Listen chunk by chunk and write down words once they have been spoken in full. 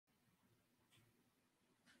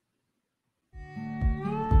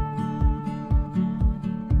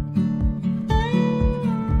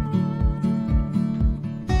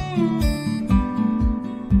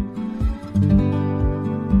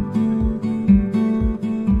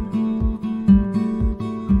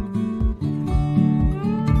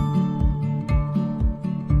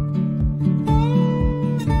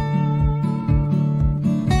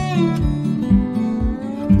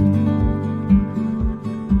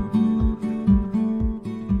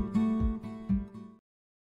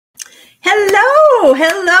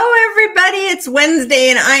hello, everybody. It's Wednesday,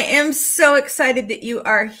 and I am so excited that you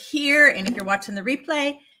are here. And if you're watching the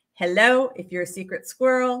replay, hello. If you're a secret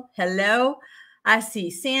squirrel, hello. I see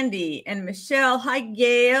Sandy and Michelle. Hi,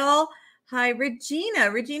 Gail. Hi, Regina.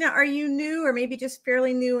 Regina, are you new or maybe just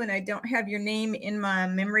fairly new and I don't have your name in my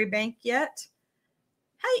memory bank yet?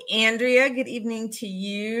 Hi, Andrea. Good evening to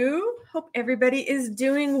you. Hope everybody is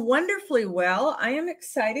doing wonderfully well. I am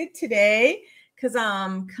excited today because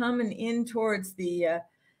I'm coming in towards the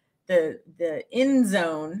end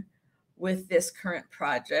zone with this current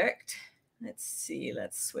project. Let's see.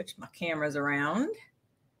 Let's switch my cameras around.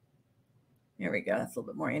 There we go. That's a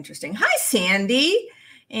little bit more interesting. Hi, Sandy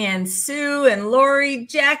and Sue and Lori,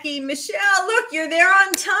 Jackie, Michelle. Look, you're there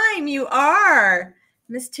on time. You are.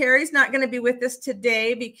 Miss Terry's not going to be with us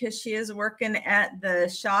today because she is working at the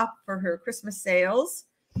shop for her Christmas sales.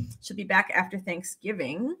 She'll be back after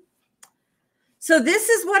Thanksgiving. So this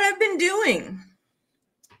is what I've been doing.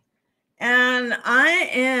 And I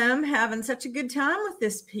am having such a good time with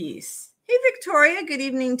this piece. Hey, Victoria, good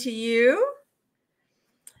evening to you.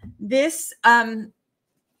 This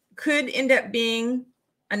could end up being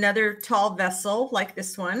another tall vessel like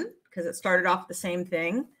this one because it started off the same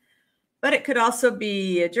thing. But it could also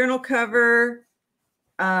be a journal cover,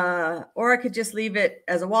 or I could just leave it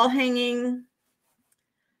as a wall hanging.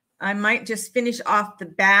 I might just finish off the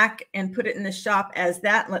back and put it in the shop as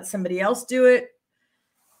that and let somebody else do it.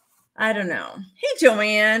 I don't know. Hey,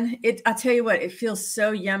 Joanne. I'll tell you what, it feels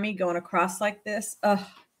so yummy going across like this. Ugh.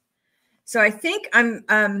 So I think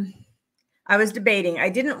I was debating. I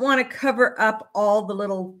didn't want to cover up all the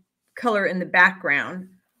little color in the background,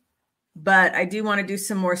 but I do want to do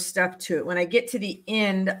some more stuff to it. When I get to the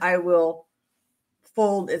end, I will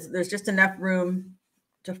fold. There's just enough room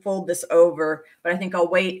to fold this over, but I think I'll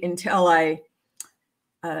wait until I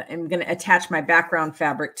am going to attach my background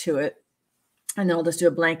fabric to it. And then I'll just do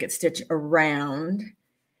a blanket stitch around.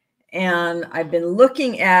 And I've been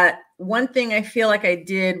looking at one thing I feel like I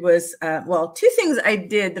did was, well, two things I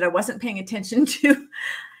did that I wasn't paying attention to.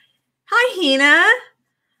 Hi, Hina.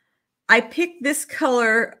 I picked this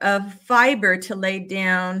color of fiber to lay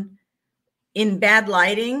down in bad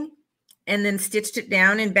lighting and then stitched it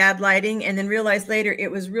down in bad lighting and then realized later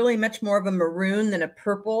it was really much more of a maroon than a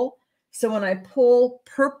purple. So when I pull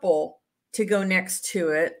purple to go next to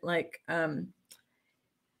it, like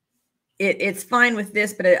it's fine with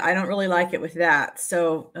this, but I don't really like it with that.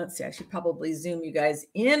 So let's see, I should probably zoom you guys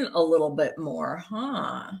in a little bit more,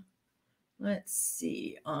 huh? Let's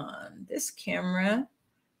see, on this camera,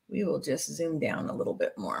 we will just zoom down a little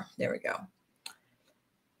bit more. There we go.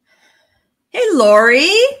 Hey,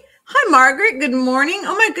 Lori. Hi, Margaret. Good morning.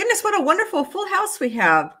 Oh, my goodness. What a wonderful full house we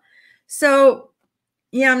have. So,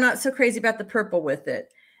 yeah, I'm not so crazy about the purple with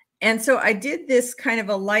it. And so I did this kind of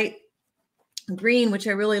a light green, which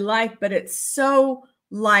I really like, but it's so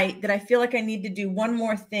light that I feel like I need to do one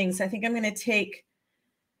more thing. So I think I'm going to take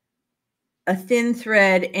a thin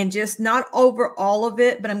thread and just not over all of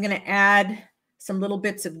it, but I'm going to add some little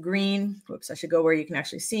bits of green. Whoops, I should go where you can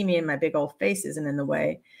actually see me and my big old face isn't in the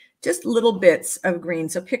way. Just little bits of green.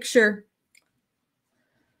 So picture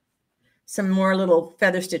some more little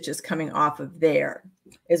feather stitches coming off of there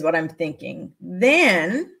is what I'm thinking.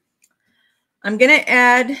 Then I'm going to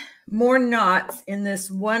add more knots in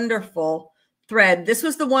this wonderful thread. This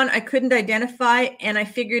was the one I couldn't identify and I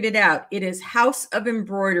figured it out. It is House of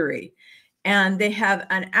Embroidery and they have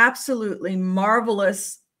an absolutely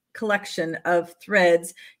marvelous collection of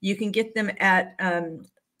threads. You can get them at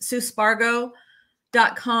SueSpargo.com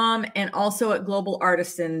and also at Global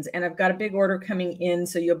Artisans. And I've got a big order coming in,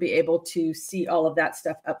 so you'll be able to see all of that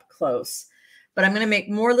stuff up close. But I'm going to make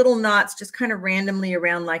more little knots just kind of randomly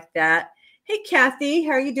around like that. Hey, Kathy,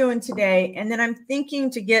 how are you doing today? And then I'm thinking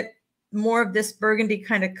to get more of this burgundy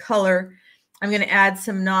kind of color. I'm going to add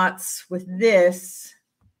some knots with this.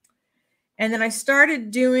 And then I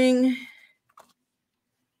started doing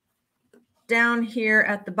down here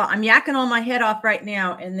at the bottom. I'm yakking all my head off right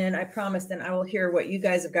now, and then I promise then I will hear what you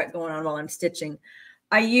guys have got going on while I'm stitching.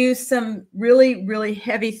 I use some really, really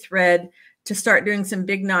heavy thread to start doing some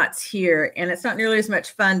big knots here, and it's not nearly as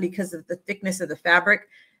much fun because of the thickness of the fabric,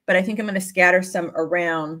 but I think I'm going to scatter some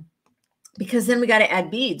around because then we got to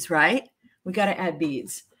add beads, right? We got to add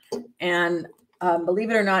beads. And believe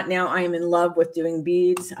it or not, now I am in love with doing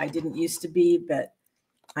beads. I didn't used to be, but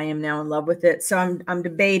I am now in love with it. So I'm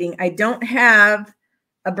debating. I don't have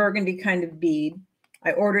a burgundy kind of bead.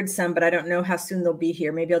 I ordered some, but I don't know how soon they'll be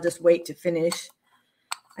here. Maybe I'll just wait to finish.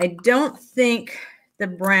 I don't think the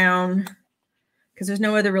brown, because there's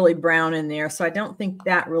no other really brown in there. So I don't think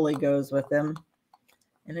that really goes with them.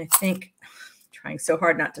 And I think, trying so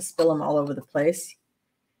hard not to spill them all over the place.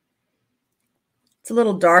 It's a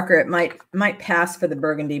little darker. It might pass for the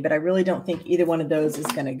burgundy, but I really don't think either one of those is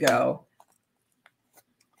going to go.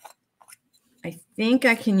 I think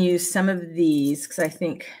I can use some of these because I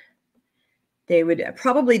think they would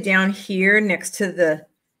probably down here next to the,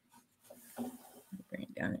 bring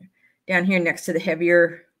it down here next to the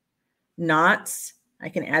heavier knots. I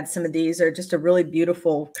can add some of these. They're just a really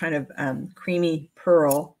beautiful kind of creamy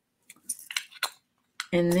pearl.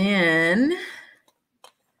 And then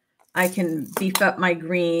I can beef up my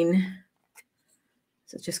green.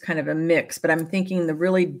 So it's just kind of a mix, but I'm thinking the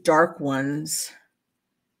really dark ones,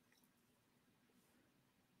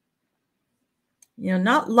 you know,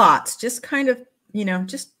 not lots, just kind of, you know,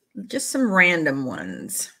 just some random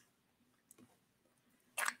ones.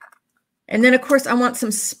 And then of course I want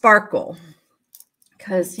some sparkle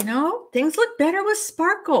because, you know, things look better with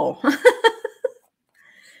sparkle.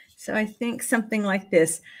 So I think something like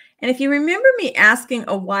this. And if you remember me asking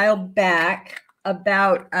a while back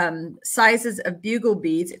about sizes of bugle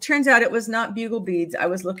beads, it turns out it was not bugle beads I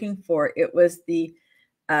was looking for. It was the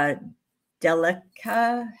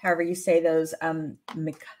delica, however you say those,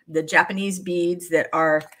 the Japanese beads that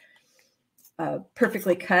are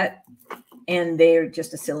perfectly cut, and they're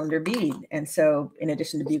just a cylinder bead. And so in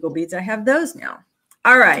addition to bugle beads, I have those now.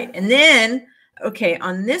 All right. And then, okay,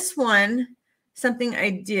 on this one, something I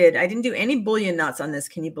didn't do any bullion knots on this.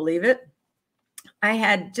 Can you believe it? I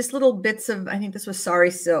had just little bits of, I think this was sari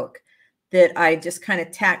silk that I just kind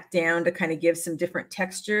of tacked down to kind of give some different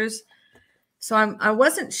textures. So I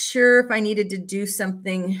wasn't sure if I needed to do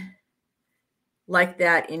something like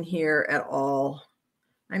that in here at all.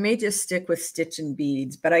 I may just stick with stitch and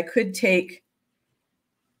beads, but I could take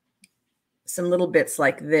some little bits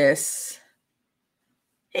like this.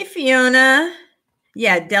 Hey, Fiona.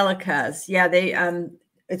 Yeah, delicas. Yeah,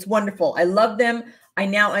 it's wonderful. I love them. I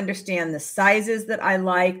now understand the sizes that I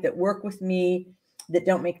like, that work with me, that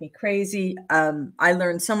don't make me crazy. I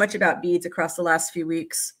learned so much about beads across the last few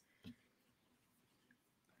weeks.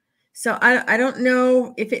 So I don't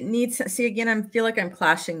know if it needs, see, again, I feel like I'm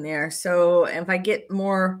clashing there. So if I get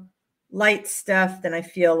more light stuff, then I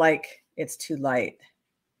feel like it's too light.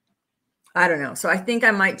 I don't know. So I think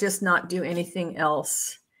I might just not do anything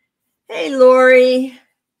else. Hey, Lori.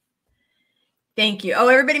 Thank you. Oh,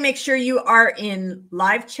 everybody make sure you are in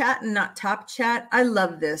live chat and not top chat. I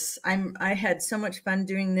love this. I had so much fun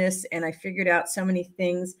doing this, and I figured out so many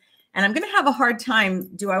things, and I'm going to have a hard time.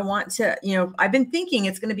 Do I want to, you know, I've been thinking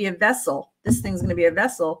it's going to be a vessel. This thing's going to be a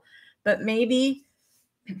vessel, but maybe,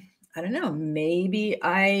 I don't know, maybe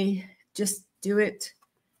I just do it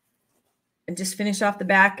and just finish off the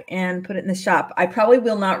back and put it in the shop. I probably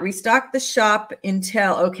will not restock the shop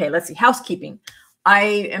until, okay, let's see, housekeeping.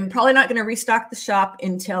 I am probably not going to restock the shop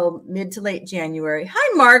until mid to late January.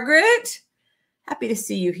 Hi, Margaret. Happy to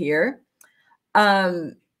see you here.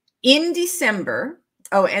 In December,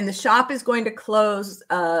 oh, and the shop is going to close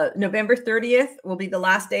November 30th will be the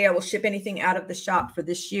last day I will ship anything out of the shop for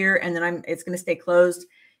this year, and then it's going to stay closed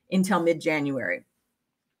until mid-January.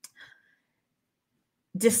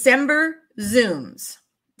 December Zooms.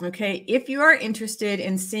 Okay, if you are interested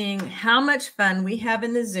in seeing how much fun we have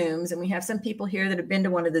in the Zooms, and we have some people here that have been to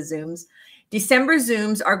one of the Zooms, December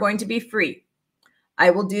Zooms are going to be free. I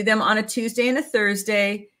will do them on a Tuesday and a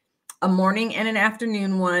Thursday, a morning and an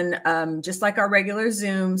afternoon one, just like our regular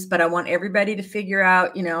Zooms, but I want everybody to figure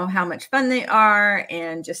out, you know, how much fun they are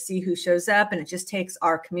and just see who shows up, and it just takes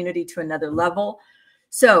our community to another level.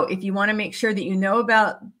 So if you want to make sure that you know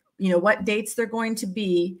about, you know, what dates they're going to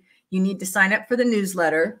be, you need to sign up for the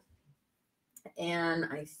newsletter. And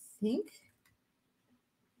I think,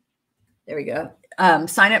 there we go.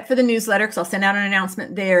 Sign up for the newsletter because I'll send out an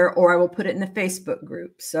announcement there, or I will put it in the Facebook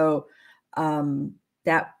group. So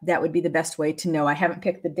that would be the best way to know. I haven't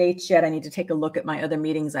picked the dates yet. I need to take a look at my other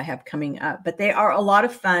meetings I have coming up. But they are a lot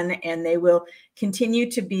of fun, and they will continue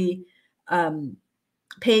to be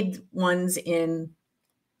paid ones in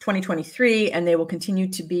 2023, and they will continue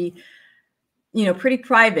to be, you know, pretty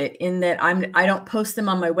private in that I don't post them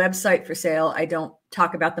on my website for sale. I don't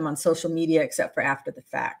talk about them on social media except for after the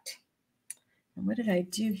fact. And what did I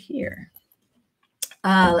do here?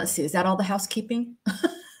 Let's see. Is that all the housekeeping?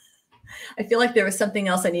 I feel like there was something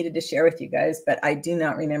else I needed to share with you guys, but I do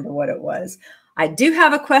not remember what it was. I do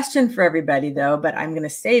have a question for everybody though, but I'm going to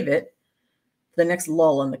save it for the next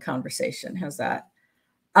lull in the conversation. How's that?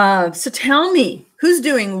 So tell me, who's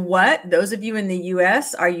doing what? Those of you in the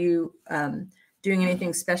US, are you doing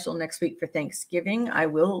anything special next week for Thanksgiving? I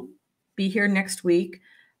will be here next week.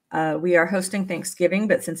 We are hosting Thanksgiving,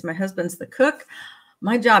 but since my husband's the cook,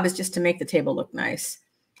 my job is just to make the table look nice,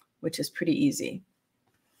 which is pretty easy.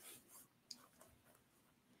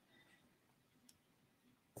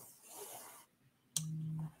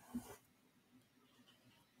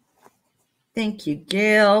 Thank you,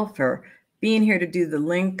 Gail, for being here to do the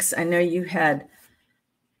links. I know you had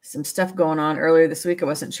some stuff going on earlier this week. I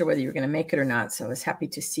wasn't sure whether you were going to make it or not, so I was happy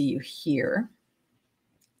to see you here.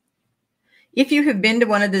 If you have been to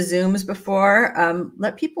one of the Zooms before,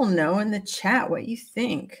 let people know in the chat what you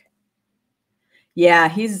think. Yeah,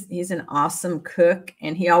 he's an awesome cook,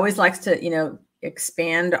 and he always likes to,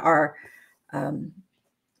 expand our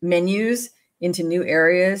menus into new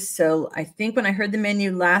areas. So I think when I heard the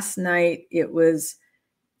menu last night, it was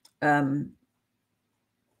some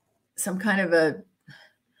kind of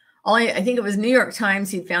I think it was New York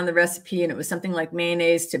Times. He'd found the recipe, and it was something like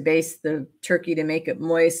mayonnaise to baste the turkey to make it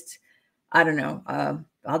moist. I don't know.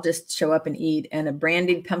 I'll just show up and eat. And a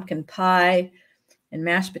brandied pumpkin pie and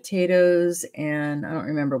mashed potatoes. And I don't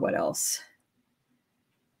remember what else.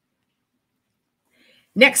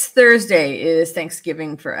 Next Thursday is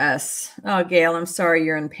Thanksgiving for us. Oh, Gail, I'm sorry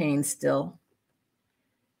you're in pain still.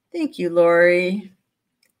 Thank you, Lori.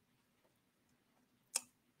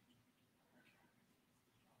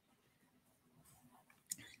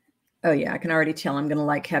 Oh, yeah, I can already tell I'm going to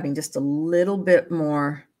like having just a little bit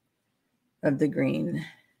more of the green.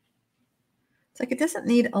 It's like it doesn't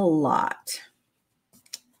need a lot.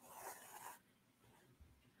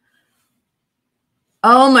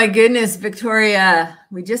 Oh my goodness, Victoria.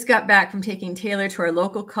 We just got back from taking Taylor to our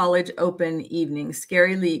local college open evening.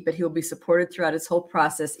 Scary leap, but he will be supported throughout his whole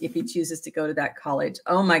process if he chooses to go to that college.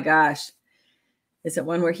 Oh my gosh. Is it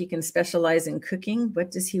one where he can specialize in cooking? What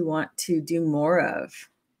does he want to do more of?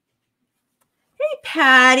 Hey,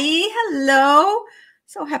 Patty. Hello.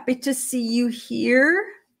 So happy to see you here.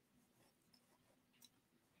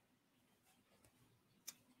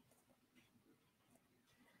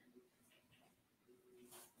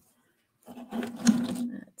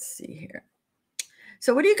 Let's see here.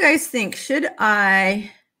 So what do you guys think? Should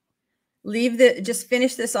I just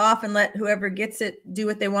finish this off and let whoever gets it do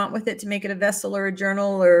what they want with it to make it a vessel or a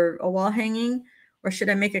journal or a wall hanging? Or should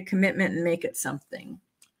I make a commitment and make it something?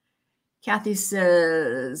 Kathy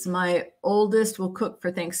says, my oldest will cook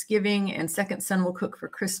for Thanksgiving and second son will cook for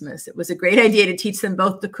Christmas. It was a great idea to teach them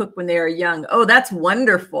both to cook when they are young. Oh, that's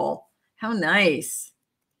wonderful. How nice.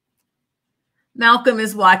 Malcolm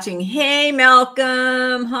is watching. Hey,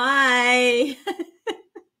 Malcolm. Hi.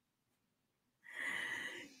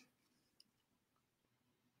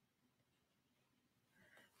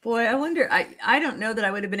 Boy, I wonder, I don't know that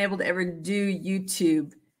I would have been able to ever do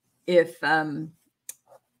YouTube if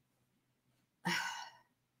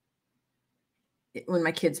when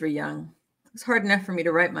my kids were young. It was hard enough for me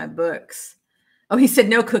to write my books. Oh, he said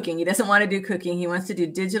no cooking. He doesn't want to do cooking. He wants to do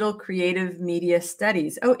digital creative media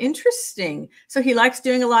studies. Oh, interesting. So he likes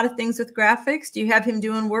doing a lot of things with graphics. Do you have him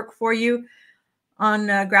doing work for you on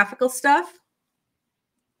graphical stuff?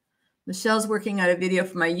 Michelle's working on a video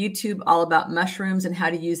for my YouTube all about mushrooms and how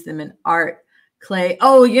to use them in art. Clay.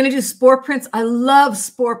 Oh, you're going to do spore prints? I love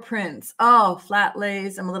spore prints. Oh, flat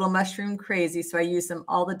lays. I'm a little mushroom crazy, so I use them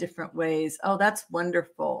all the different ways. Oh, that's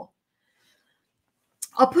wonderful.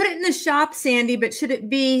 I'll put it in the shop, Sandy, but should it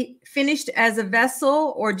be finished as a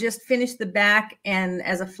vessel or just finish the back and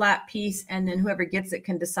as a flat piece, and then whoever gets it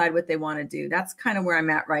can decide what they want to do? That's kind of where I'm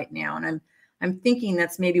at right now, and I'm thinking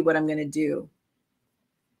that's maybe what I'm going to do.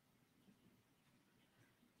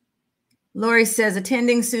 Lori says,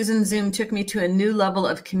 attending Susan's Zoom took me to a new level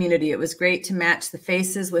of community. It was great to match the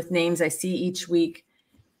faces with names I see each week,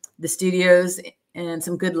 the studios, and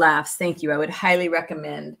some good laughs. Thank you. I would highly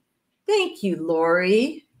recommend. Thank you,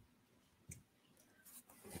 Lori.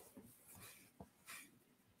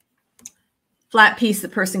 Flat piece the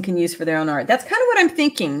person can use for their own art. That's kind of what I'm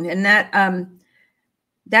thinking. And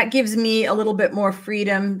that gives me a little bit more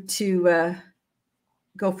freedom to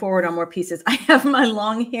go forward on more pieces. I have my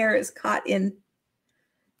long hair is caught in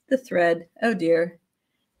the thread. Oh dear.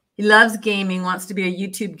 He loves gaming, wants to be a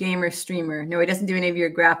YouTube gamer streamer. No, he doesn't do any of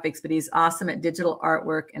your graphics, but he's awesome at digital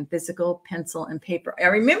artwork and physical pencil and paper. I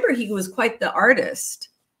remember he was quite the artist.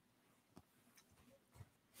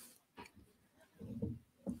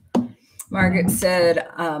 Margaret said,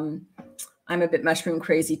 I'm a bit mushroom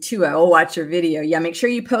crazy too. I will watch your video. Yeah, make sure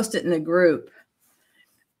you post it in the group.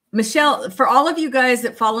 Michelle, for all of you guys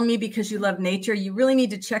that follow me because you love nature, you really need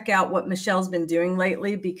to check out what Michelle's been doing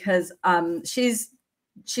lately, because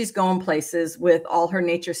she's going places with all her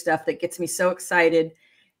nature stuff that gets me so excited.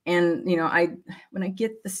 And, you know, when I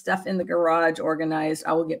get the stuff in the garage organized,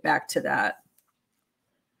 I will get back to that.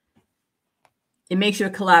 It makes you a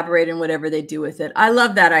collaborator in whatever they do with it. I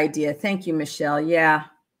love that idea. Thank you, Michelle. Yeah.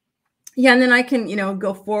 Yeah, and then I can,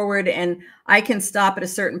 go forward and I can stop at a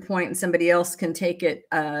certain point and somebody else can take it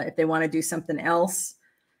if they want to do something else.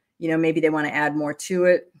 Maybe they want to add more to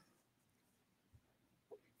it.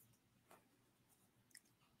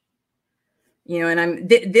 You know, and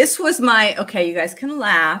this was my, okay, you guys can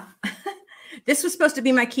laugh. This was supposed to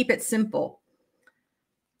be my keep it simple.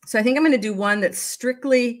 So I think I'm going to do one that's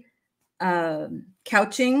strictly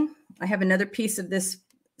couching. I have another piece of this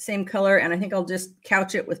same color, and I think I'll just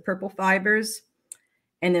couch it with purple fibers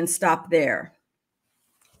and then stop there.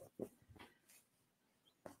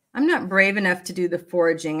 I'm not brave enough to do the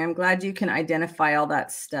foraging. I'm glad you can identify all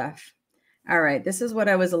that stuff. All right, this is what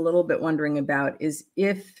I was a little bit wondering about, is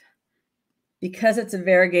if, because it's a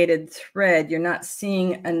variegated thread, you're not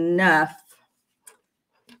seeing enough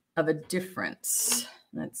of a difference.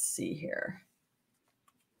 Let's see here.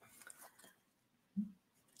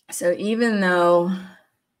 So even though,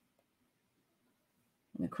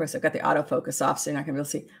 and of course I've got the autofocus off, so you're not gonna be able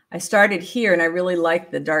to see. I started here and I really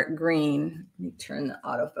like the dark green. Let me turn the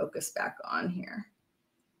autofocus back on here.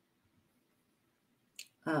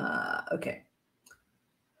 Okay.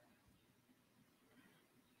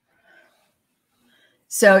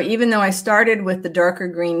 So even though I started with the darker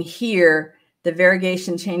green here, the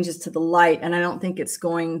variegation changes to the light, and I don't think it's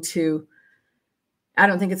going to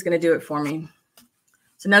do it for me.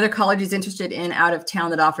 So another college he's interested in out of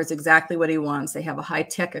town that offers exactly what he wants. They have a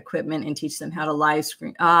high-tech equipment and teach them how to live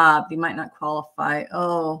stream. He might not qualify.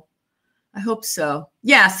 Oh, I hope so.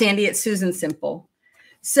 Yeah, Sandy, it's Susan Simple.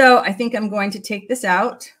 So I think I'm going to take this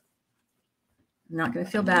out. I'm not going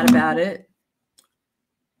to feel bad about it.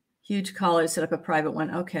 Huge college, set up a private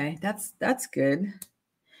one. Okay, that's good.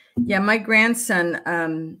 Yeah, my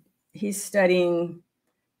grandson, he's studying.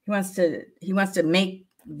 He wants to make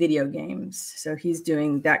video games, so he's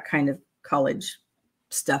doing that kind of college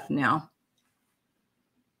stuff now.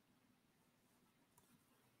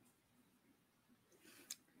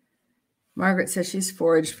 Margaret says she's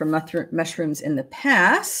foraged for mushrooms in the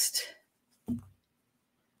past.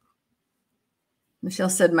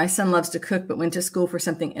 Michelle said, my son loves to cook, but went to school for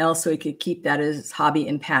something else so he could keep that as his hobby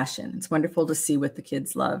and passion. It's wonderful to see what the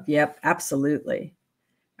kids love. Yep, absolutely.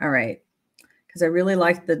 All right. Because I really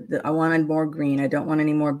like I wanted more green. I don't want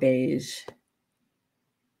any more beige.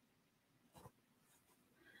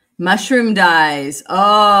 Mushroom dyes.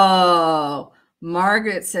 Oh,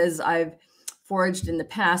 Margaret says, I've foraged in the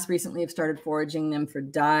past. Recently, I've started foraging them for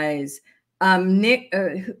dyes. Nick,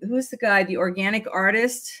 who's the guy? The organic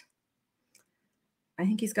artist? I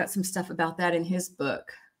think he's got some stuff about that in his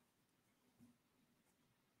book.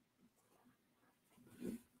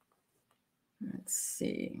 Let's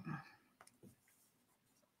see.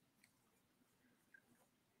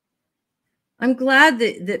 I'm glad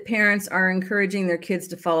that parents are encouraging their kids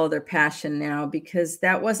to follow their passion now, because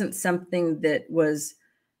that wasn't something that was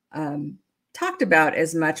talked about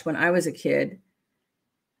as much when I was a kid.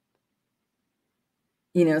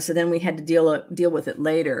 You know, so then we had to deal with it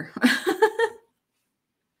later.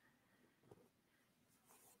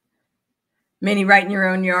 Many right in your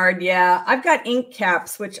own yard. Yeah, I've got ink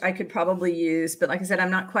caps, which I could probably use. But like I said,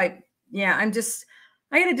 I'm not quite. Yeah, I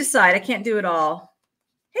got to decide. I can't do it all.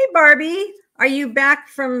 Hey, Barbie, are you back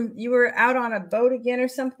from, you were out on a boat again or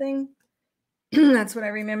something? That's what I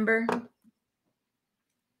remember.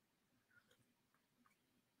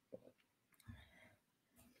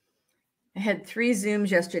 I had 3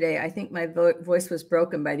 Zooms yesterday. I think my voice was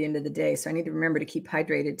broken by the end of the day. So I need to remember to keep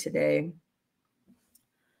hydrated today.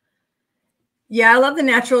 Yeah, I love the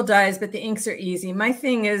natural dyes, but the inks are easy. My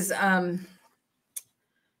thing is,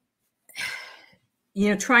 you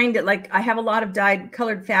know, trying to, like, I have a lot of dyed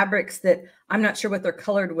colored fabrics that I'm not sure what they're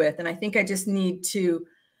colored with. And I think I just need to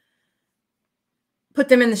put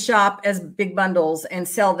them in the shop as big bundles and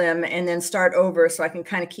sell them and then start over so I can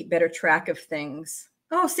kind of keep better track of things.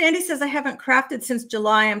 Oh, Sandy says, I haven't crafted since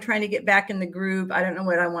July. I'm trying to get back in the groove. I don't know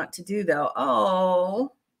what I want to do though.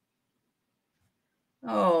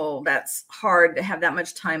 Oh, that's hard to have that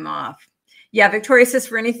much time off. Yeah, Victoria says,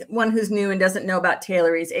 for anyone who's new and doesn't know about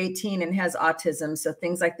Taylor, he's 18 and has autism. So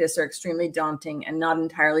things like this are extremely daunting and not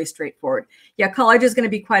entirely straightforward. Yeah, college is going to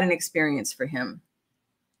be quite an experience for him.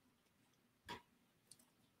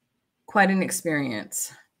 Quite an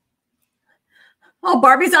experience. Oh,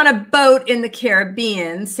 Barbie's on a boat in the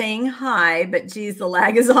Caribbean saying hi, but geez, the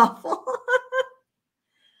lag is awful.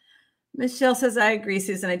 Michelle says, I agree,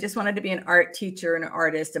 Susan. I just wanted to be an art teacher and an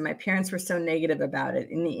artist, and my parents were so negative about it.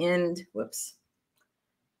 In the end, whoops,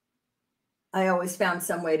 I always found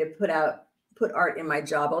some way to put art in my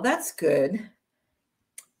job. Oh, that's good.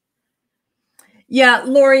 Yeah,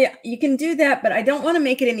 Lori, you can do that, but I don't want to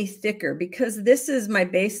make it any thicker because this is my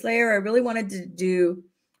base layer. I really wanted to do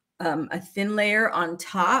a thin layer on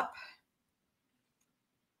top.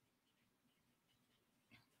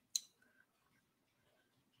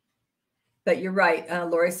 But you're right.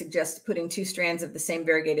 Lori suggests putting 2 strands of the same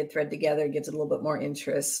variegated thread together gives it a little bit more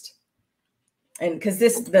interest. And because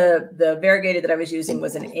the variegated that I was using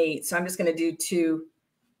was an 8, so I'm just going to do 2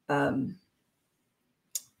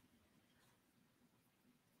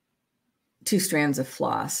 2 strands of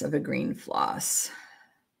floss, of a green floss.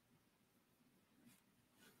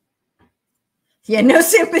 Yeah, no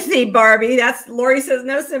sympathy, Barbie. That's Lori says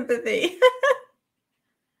no sympathy.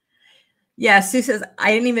 Yeah, Sue says,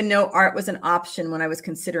 I didn't even know art was an option when I was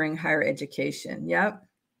considering higher education. Yep.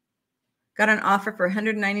 Got an offer for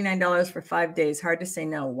 $199 for 5 days. Hard to say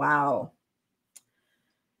no. Wow.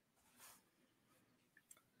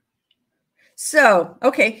 So,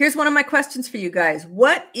 okay, here's one of my questions for you guys.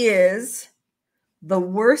 What is the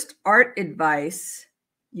worst art advice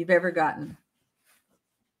you've ever gotten?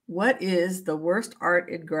 What is the worst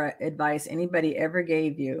art advice anybody ever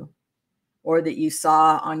gave you, or that you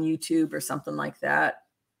saw on YouTube or something like that?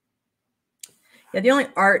 Yeah, the only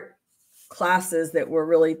art classes that were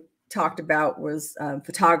really talked about was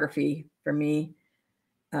photography for me.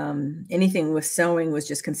 Anything with sewing was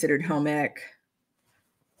just considered home ec.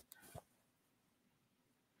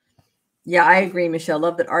 Yeah, I agree, Michelle.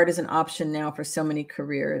 Love that art is an option now for so many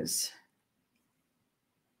careers.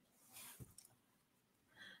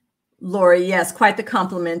 Lori, yes, quite the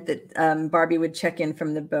compliment that Barbie would check in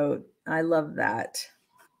from the boat. I love that.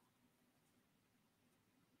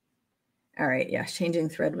 All right, yeah, changing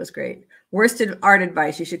thread was great. Worst art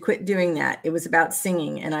advice, you should quit doing that. It was about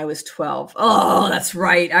singing, and I was 12. Oh, that's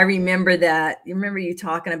right. I remember that. You remember you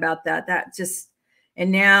talking about that. That just,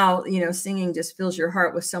 and now, you know, singing just fills your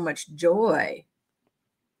heart with so much joy.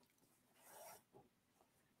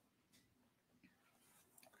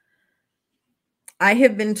 I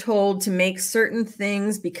have been told to make certain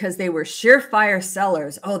things because they were surefire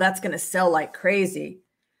sellers. Oh, that's going to sell like crazy.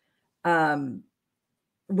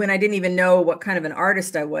 When I didn't even know what kind of an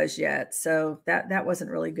artist I was yet. So that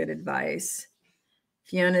wasn't really good advice.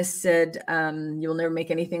 Fiona said, you'll never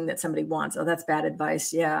make anything that somebody wants. Oh, that's bad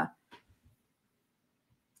advice. Yeah.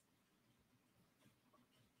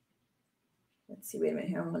 Let's see. Wait a minute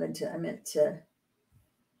here. I meant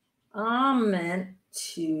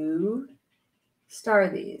to star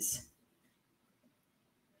these.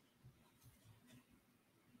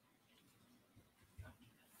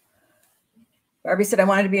 Barbie said, I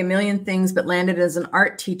wanted to be a million things, but landed as an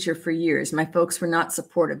art teacher for years. My folks were not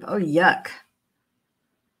supportive. Oh, yuck.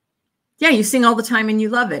 Yeah, you sing all the time and you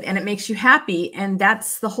love it and it makes you happy. And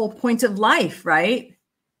that's the whole point of life, right?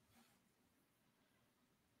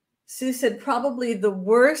 Sue said, probably the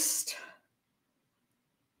worst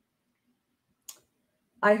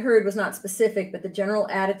I heard was not specific, but the general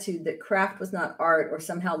attitude that craft was not art or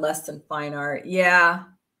somehow less than fine art. Yeah.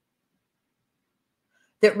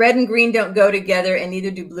 That red and green don't go together and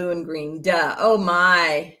neither do blue and green. Duh. Oh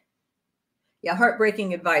my. Yeah,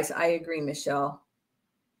 heartbreaking advice. I agree, Michelle.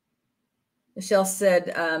 Michelle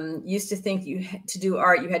said, used to think to do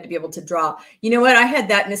art, you had to be able to draw. You know what? I had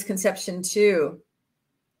that misconception too.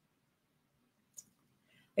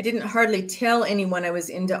 I didn't hardly tell anyone I was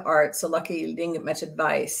into art, so lucky you didn't get much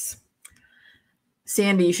advice.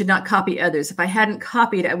 Sandy, you should not copy others. If I hadn't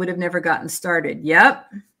copied, I would have never gotten started. Yep.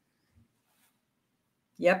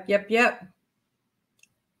 Yep.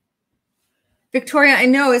 Victoria, I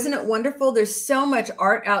know, isn't it wonderful? There's so much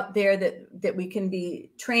art out there that we can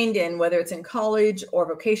be trained in, whether it's in college or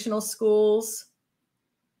vocational schools.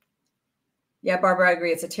 Yeah, Barbara, I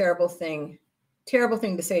agree. It's a terrible thing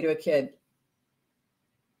to say to a kid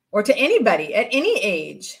or to anybody at any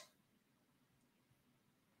age.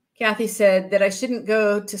 Kathy said that I shouldn't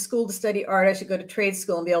go to school to study art. I should go to trade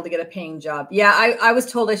school and be able to get a paying job. Yeah, I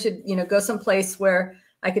was told I should, go someplace where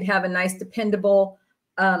I could have a nice, dependable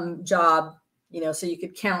job, so you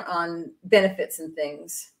could count on benefits and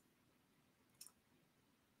things.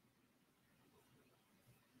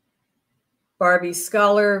 Barbie,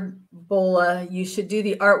 Scholar Bola, you should do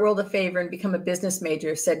the art world a favor and become a business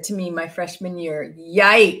major, said to me my freshman year.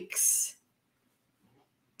 Yikes.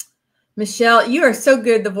 Michelle, you are so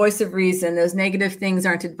good, the voice of reason. Those negative things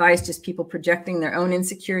aren't advice, just people projecting their own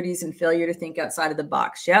insecurities and failure to think outside of the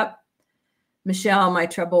box. Yep. Michelle, my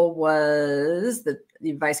trouble was that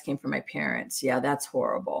the advice came from my parents. Yeah, that's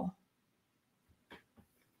horrible.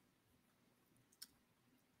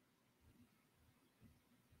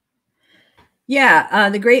 Yeah,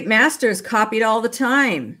 the great masters copied all the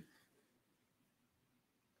time.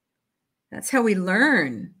 That's how we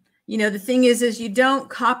learn. The thing is you don't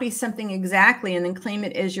copy something exactly and then claim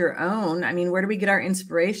it as your own. I mean, where do we get our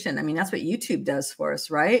inspiration? I mean, that's what YouTube does for us,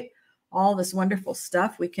 right? All this wonderful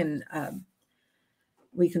stuff we can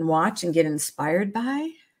watch and get inspired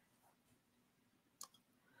by.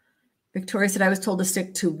 Victoria said, I was told to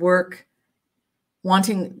stick to work,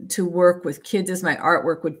 wanting to work with kids as my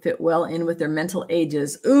artwork would fit well in with their mental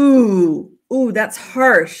ages. Ooh, that's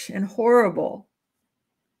harsh and horrible.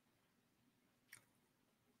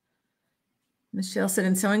 Michelle said,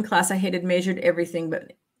 in sewing class, I hated measured everything,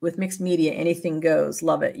 but with mixed media, anything goes.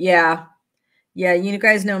 Love it. Yeah. Yeah, you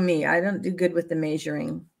guys know me. I don't do good with the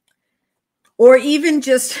measuring. Or even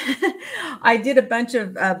just, I did a bunch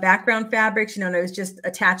of background fabrics, and I was just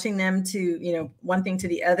attaching them to, one thing to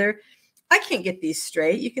the other. I can't get these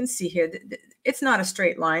straight. You can see here, it's not a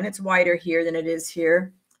straight line. It's wider here than it is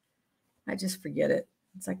here. I just forget it.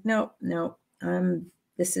 It's like, no,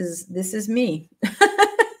 this is me.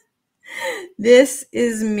 This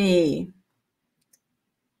is me.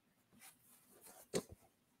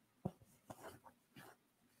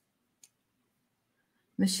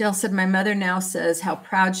 Michelle said, my mother now says how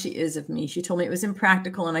proud she is of me. She told me it was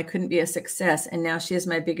impractical and I couldn't be a success. And now she is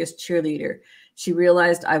my biggest cheerleader. She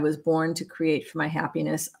realized I was born to create for my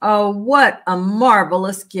happiness. Oh, what a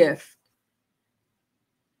marvelous gift.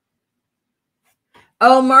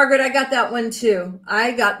 Oh, Margaret, I got that one too.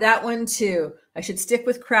 I should stick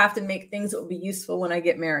with craft and make things that will be useful when I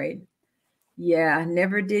get married. Yeah,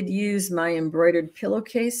 never did use my embroidered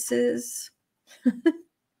pillowcases.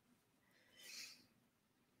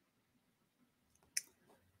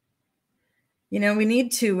 We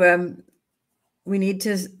need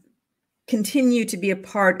to continue to be a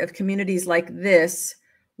part of communities like this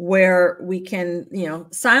where we can,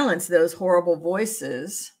 silence those horrible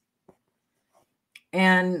voices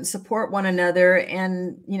and support one another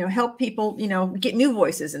and, help people, get new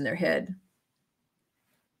voices in their head.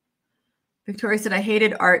 Victoria said, I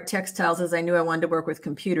hated art textiles as I knew I wanted to work with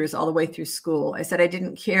computers all the way through school. I said I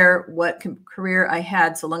didn't care what career I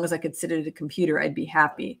had, so long as I could sit at a computer, I'd be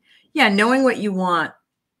happy. Yeah, knowing what you want,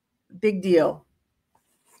 big deal.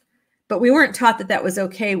 But we weren't taught that that was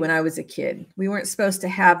okay when I was a kid. We weren't supposed to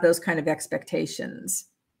have those kind of expectations.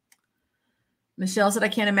 Michelle said, I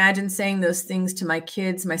can't imagine saying those things to my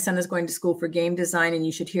kids. My son is going to school for game design, and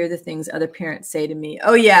you should hear the things other parents say to me.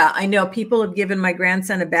 Oh, yeah, I know. People have given my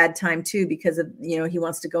grandson a bad time, too, because of, he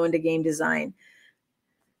wants to go into game design.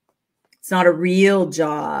 It's not a real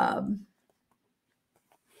job.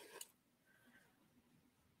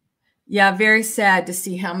 Yeah, very sad to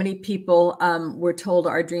see how many people were told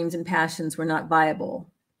our dreams and passions were not viable.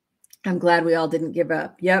 I'm glad we all didn't give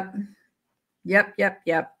up. Yep.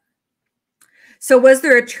 So was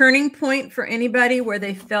there a turning point for anybody where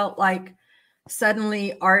they felt like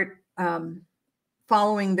suddenly art,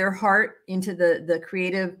 following their heart into the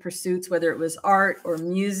creative pursuits, whether it was art or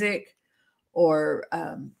music or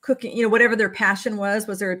cooking, whatever their passion was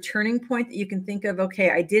there a turning point that you can think of? Okay,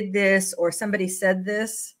 I did this, or somebody said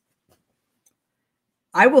this.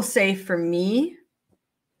 I will say for me,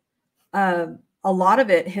 a lot of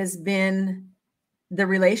it has been the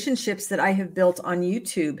relationships that I have built on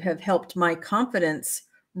YouTube have helped my confidence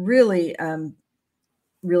really,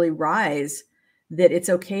 really rise, that it's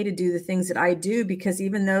okay to do the things that I do, because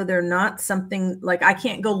even though they're not something like, I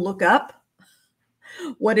can't go look up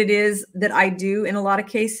what it is that I do in a lot of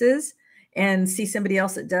cases and see somebody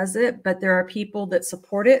else that does it, but there are people that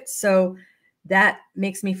support it. So that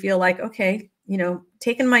makes me feel like, okay,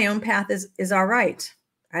 taking my own path is all right.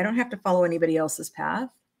 I don't have to follow anybody else's path.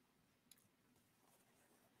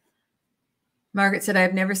 Margaret said,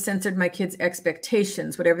 I've never censored my kids'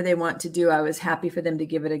 expectations. Whatever they want to do, I was happy for them to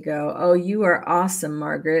give it a go. Oh, you are awesome,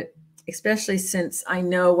 Margaret, especially since I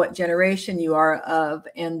know what generation you are of,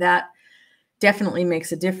 and that definitely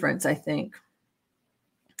makes a difference, I think.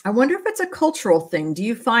 I wonder if it's a cultural thing. Do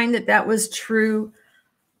you find that that was true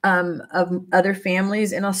of other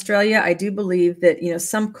families in Australia? I do believe that,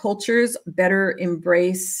 some cultures better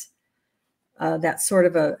embrace that sort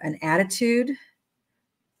of an attitude.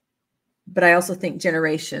 But I also think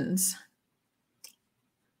generations.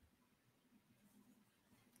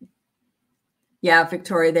 Yeah,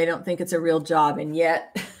 Victoria, they don't think it's a real job. And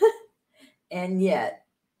yet,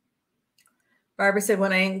 Barbara said,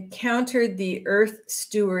 when I encountered the Earth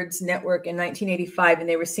Stewards Network in 1985, and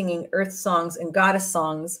they were singing Earth songs and goddess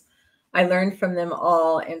songs, I learned from them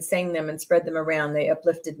all and sang them and spread them around. They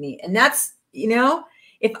uplifted me. And that's,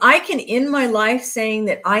 if I can end my life saying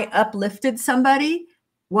that I uplifted somebody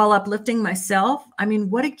while uplifting myself, I mean,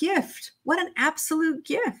 what a gift. What an absolute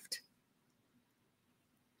gift.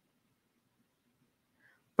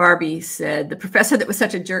 Barbie said, the professor that was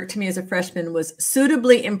such a jerk to me as a freshman was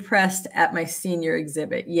suitably impressed at my senior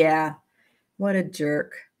exhibit. Yeah, what a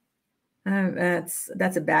jerk. That's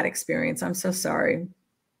a bad experience. I'm so sorry.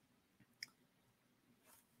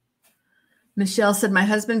 Michelle said, my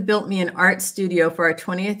husband built me an art studio for our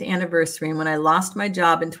 20th anniversary. And when I lost my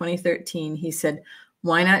job in 2013, he said,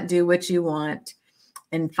 why not do what you want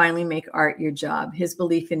and finally make art your job? His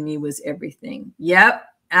belief in me was everything. Yep,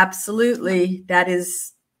 absolutely.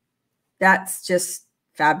 That's just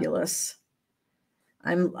fabulous.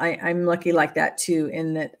 I'm lucky like that too,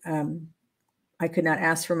 in that I could not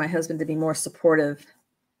ask for my husband to be more supportive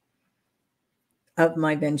of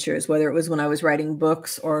my ventures, whether it was when I was writing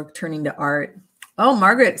books or turning to art. Oh,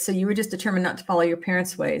 Margaret, so you were just determined not to follow your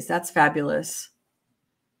parents' ways. That's fabulous.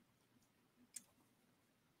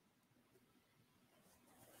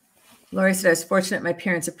 Lori said, I was fortunate my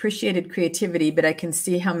parents appreciated creativity, but I can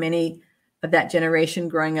see how many of that generation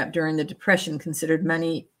growing up during the Depression considered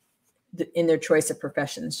money in their choice of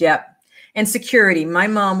professions. Yep. And security. My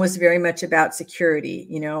mom was very much about security.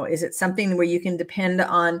 You know, is it something where you can depend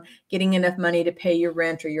on getting enough money to pay your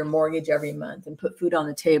rent or your mortgage every month and put food on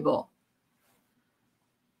the table?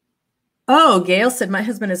 Oh, Gail said, my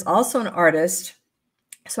husband is also an artist,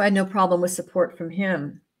 so I had no problem with support from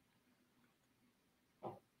him.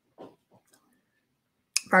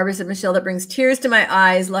 Barbara said, Michelle, that brings tears to my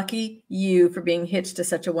eyes. Lucky you for being hitched to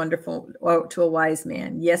such a wonderful, to a wise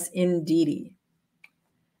man. Yes, indeedy.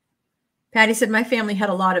 Patty said, my family had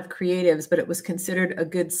a lot of creatives, but it was considered a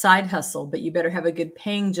good side hustle, but you better have a good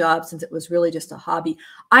paying job since it was really just a hobby.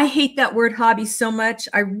 I hate that word hobby so much.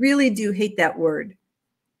 I really do hate that word.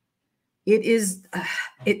 It is,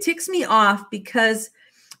 it ticks me off because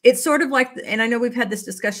it's sort of like, and I know we've had this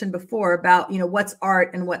discussion before about, you know, what's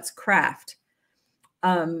art and what's craft.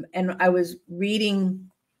 And I was reading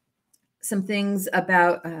some things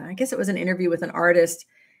about, I guess it was an interview with an artist,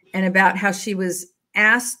 and about how she was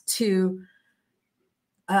asked to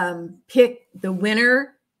pick the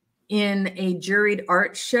winner in a juried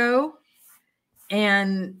art show.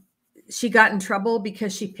 And she got in trouble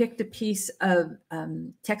because she picked a piece of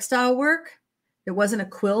textile work. It wasn't a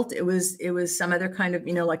quilt. It was some other kind of,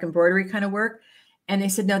 you know, like embroidery kind of work. And they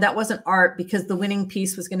said, no, that wasn't art because the winning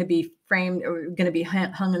piece was going to be framed or going to be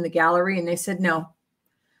hung in the gallery. And they said, no,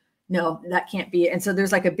 that can't be it. And so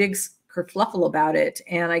there's like a big kerfluffle about it.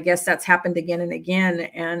 And I guess that's happened again and again.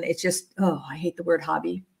 And it's just, oh, I hate the word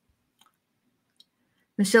hobby.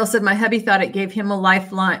 Michelle said, my hubby thought it gave him a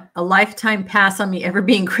lifetime pass on me ever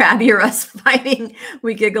being crabby or us fighting.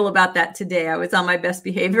 We giggle about that today. I was on my best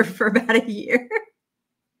behavior for about a year.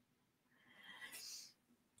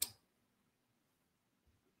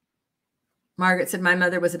 Margaret said, my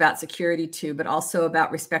mother was about security too, but also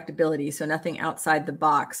about respectability. So nothing outside the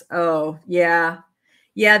box. Oh, yeah.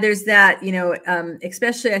 Yeah, there's that, you know,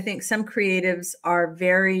 especially I think some creatives are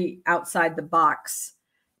very outside the box,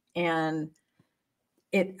 and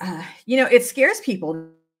it, you know, it scares people.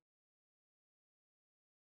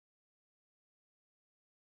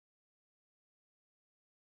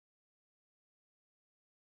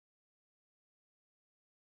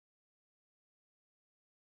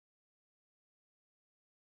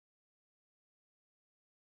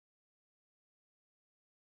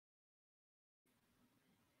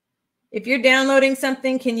 If you're downloading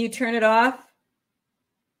something, can you turn it off?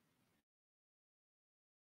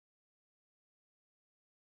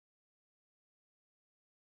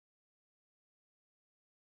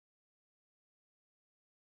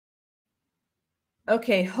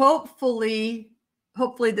 Okay, hopefully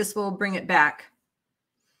this will bring it back.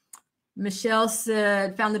 Michelle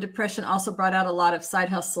said, found the Depression also brought out a lot of side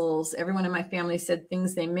hustles. Everyone in my family said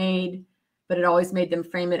things they made, but it always made them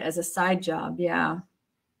frame it as a side job. Yeah.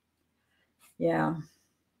 Yeah.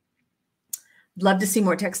 Love to see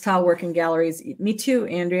more textile work in galleries. Me too,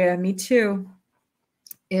 Andrea. Me too.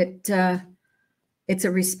 It's a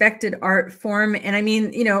respected art form. And I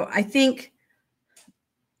mean, you know, I think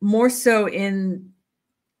more so in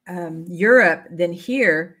Europe than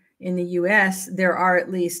here in the US, there are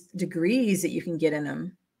at least degrees that you can get in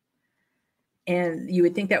them. And you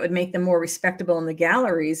would think that would make them more respectable in the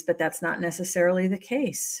galleries, but that's not necessarily the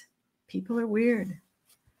case. People are weird.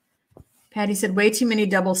 Patty said, way too many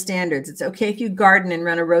double standards. It's okay if you garden and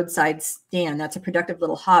run a roadside stand. That's a productive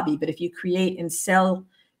little hobby. But if you create and sell,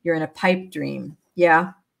 you're in a pipe dream.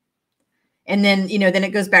 Yeah. And then, you know, then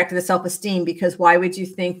it goes back to the self-esteem, because why would you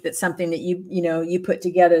think that something that you put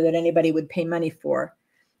together that anybody would pay money for?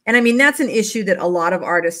 And I mean, that's an issue that a lot of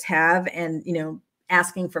artists have, and, you know,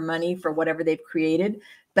 asking for money for whatever they've created.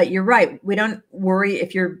 But you're right. We don't worry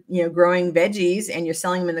if you're, you know, growing veggies and you're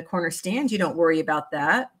selling them in the corner stand. You don't worry about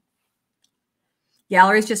that.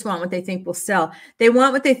 Galleries just want what they think will sell. They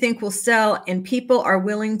want what they think will sell, and people are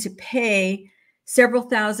willing to pay several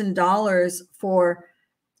 $1,000s for,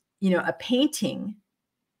 you know, a painting,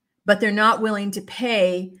 but they're not willing to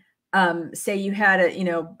pay say you had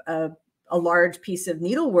a large piece of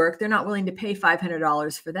needlework, they're not willing to pay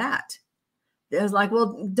 $500 for that. It was like,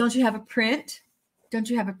 well, don't you have a print? Don't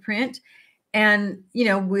you have a print? And,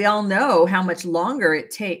 we all know how much longer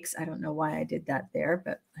it takes. I don't know why I did that there,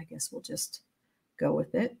 but I guess we'll just go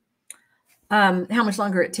with it. How much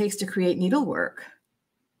longer it takes to create needlework.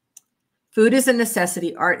 Food is a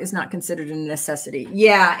necessity. Art is not considered a necessity.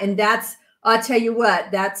 Yeah. And I'll tell you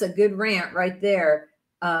what, that's a good rant right there.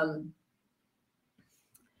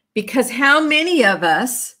 Because how many of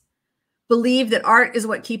us believe that art is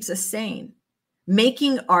what keeps us sane?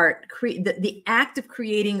 Making art, the act of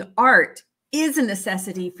creating art is a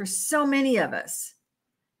necessity for so many of us.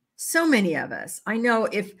 So many of us. I know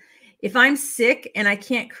if I'm sick and I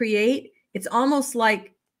can't create, it's almost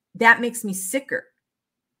like that makes me sicker.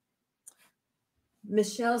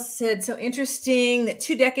 Michelle said, so interesting that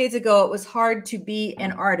 2 decades ago, it was hard to be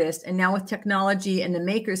an artist. And now with technology and the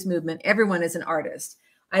makers movement, everyone is an artist.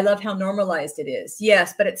 I love how normalized it is.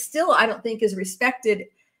 Yes, but it still, I don't think, is respected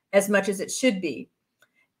as much as it should be.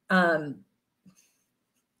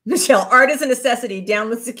 Michelle, art is a necessity. Down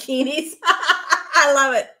with zucchinis. I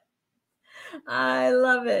love it. I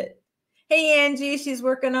love it. Hey, Angie, she's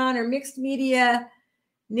working on her mixed media,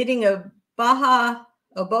 knitting a boho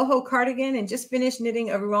cardigan, and just finished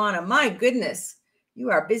knitting a ruana. My goodness, you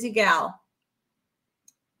are a busy gal.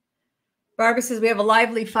 Barbara says, we have a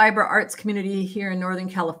lively fiber arts community here in Northern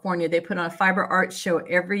California. They put on a fiber arts show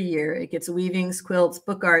every year. It gets weavings, quilts,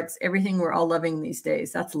 book arts, everything we're all loving these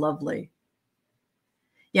days. That's lovely.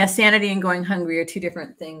 Yeah, sanity and going hungry are 2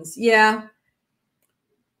 different things. Yeah,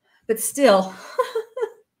 but still,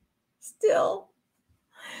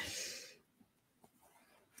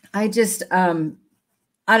 I just, I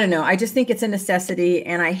don't know. I just think it's a necessity.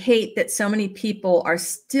 And I hate that so many people are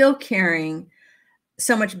still carrying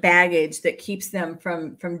so much baggage that keeps them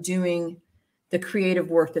from doing the creative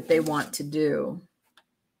work that they want to do.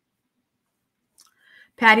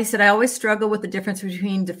 Patty said, I always struggle with the difference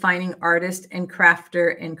between defining artist and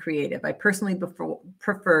crafter and creative. I personally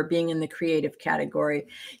prefer being in the creative category.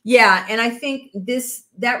 Yeah. And I think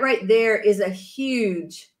that right there is a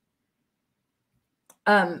huge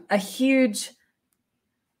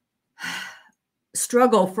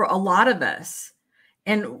struggle for a lot of us.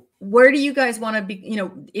 And where do you guys want to be?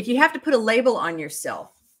 If you have to put a label on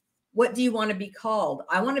yourself, what do you want to be called?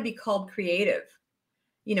 I want to be called creative.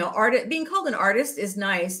 Being called an artist is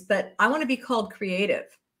nice, but I want to be called creative.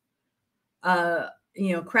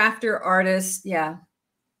 Crafter, artist. Yeah.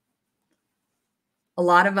 A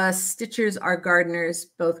lot of us stitchers are gardeners,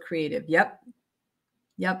 both creative. Yep.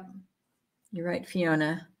 You're right,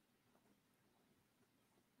 Fiona.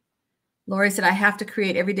 Lori said, I have to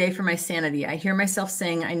create every day for my sanity. I hear myself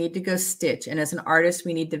saying I need to go stitch. And as an artist,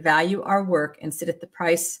 we need to value our work and set the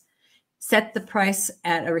price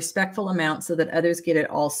at a respectful amount so that others get it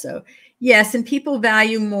also. Yes, and people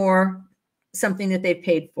value more something that they've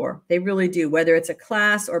paid for. They really do, whether it's a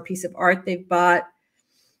class or a piece of art they've bought.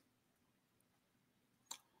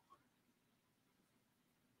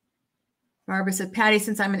 Barbara said, Patty,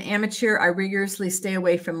 since I'm an amateur, I rigorously stay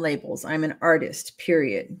away from labels. I'm an artist,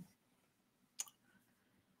 period.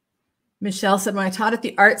 Michelle said, when I taught at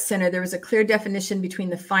the Art Center, there was a clear definition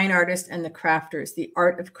between the fine artist and the crafters. The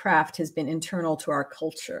art of craft has been internal to our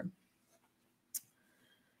culture.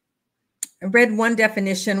 I read one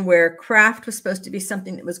definition where craft was supposed to be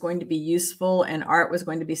something that was going to be useful and art was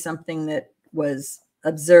going to be something that was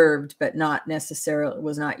observed, but not necessarily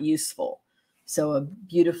was not useful. So a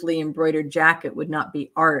beautifully embroidered jacket would not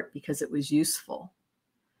be art because it was useful.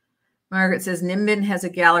 Margaret says, Nimbin has a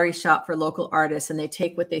gallery shop for local artists, and they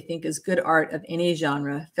take what they think is good art of any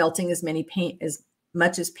genre, felting as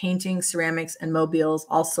much as painting, ceramics, and mobiles,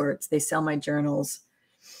 all sorts. They sell my journals.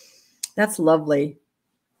 That's lovely.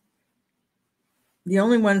 The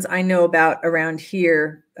only ones I know about around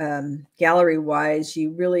here, gallery-wise,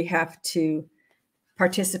 you really have to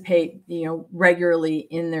participate, regularly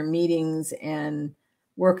in their meetings and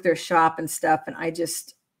work their shop and stuff. And I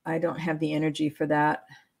don't have the energy for that.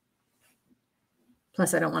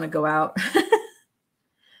 Plus, I don't want to go out.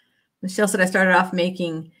 Michelle said, I started off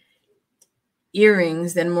making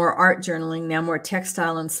earrings, then more art journaling, now more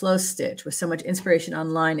textile and slow stitch. With so much inspiration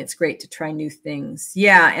online, it's great to try new things.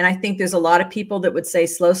 Yeah, and I think there's a lot of people that would say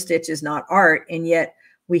slow stitch is not art, and yet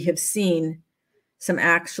we have seen some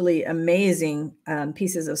actually amazing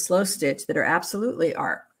pieces of slow stitch that are absolutely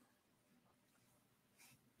art.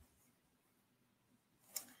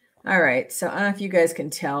 All right, so I don't know if you guys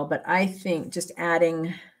can tell, but I think just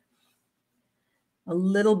adding a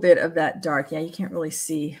little bit of that dark. Yeah, you can't really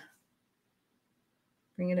see.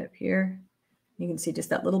 Bring it up here. You can see just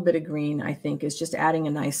that little bit of green, I think, is just adding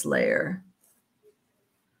a nice layer.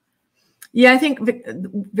 Yeah, I think,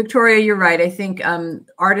 Victoria, you're right. I think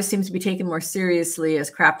artists seem to be taken more seriously, as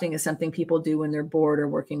crafting is something people do when they're bored or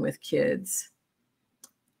working with kids.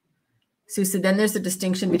 Sue said, then there's a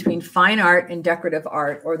distinction between fine art and decorative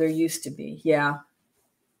art, or there used to be. Yeah.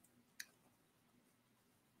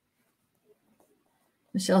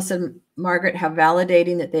 Michelle said, Margaret, how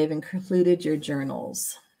validating that they've included your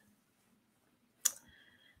journals.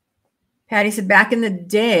 Patty said, back in the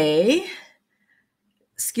day,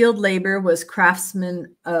 skilled labor was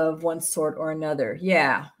craftsmen of one sort or another.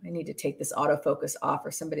 Yeah, I need to take this autofocus off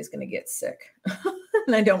or somebody's going to get sick.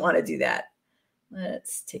 And I don't want to do that.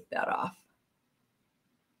 Let's take that off.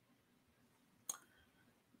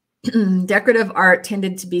 Decorative art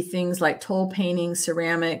tended to be things like toll painting,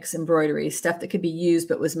 ceramics, embroidery, stuff that could be used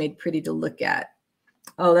but was made pretty to look at.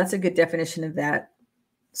 Oh, that's a good definition of that,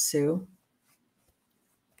 Sue.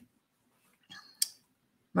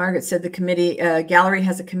 Margaret said the committee gallery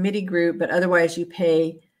has a committee group, but otherwise you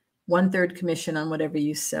pay 1/3 commission on whatever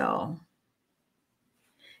you sell.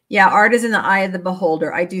 Yeah, art is in the eye of the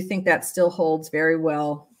beholder. I do think that still holds very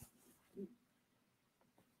well.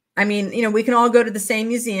 I mean, you know, we can all go to the same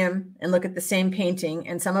museum and look at the same painting,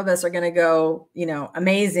 and some of us are going to go, you know,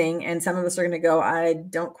 amazing, and some of us are going to go, I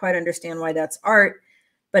don't quite understand why that's art,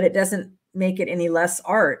 but it doesn't make it any less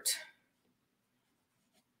art.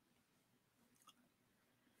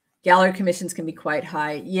 Gallery commissions can be quite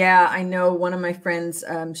high. Yeah, I know one of my friends,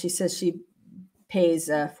 she says she pays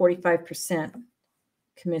 45%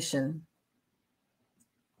 commission.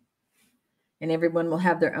 And everyone will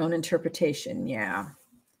have their own interpretation. Yeah.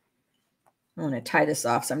 I want to tie this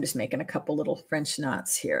off, so I'm just making a couple little French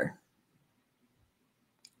knots here.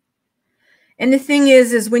 And the thing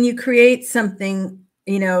is when you create something,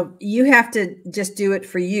 you know, you have to just do it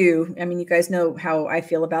for you. I mean, you guys know how I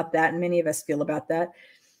feel about that, and many of us feel about that.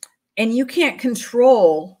 And you can't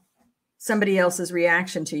control somebody else's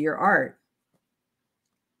reaction to your art.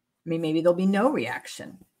 I mean, maybe there'll be no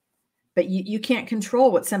reaction, but you can't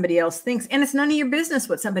control what somebody else thinks. And it's none of your business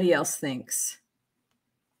what somebody else thinks.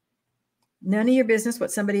 None of your business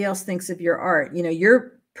what somebody else thinks of your art. You know,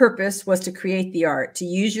 your purpose was to create the art, to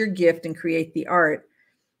use your gift and create the art.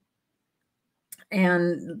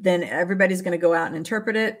 And then everybody's going to go out and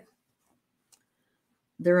interpret it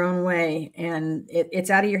their own way. And it's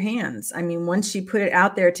out of your hands. I mean, once you put it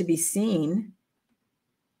out there to be seen,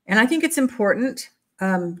 and I think it's important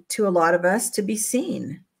to a lot of us to be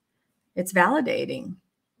seen. It's validating.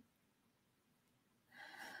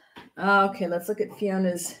 Okay, let's look at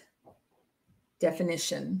Fiona's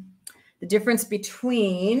definition. The difference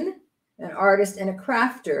between an artist and a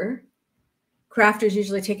crafter. Crafters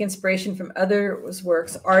usually take inspiration from others'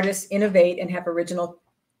 works. Artists innovate and have original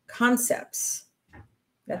concepts.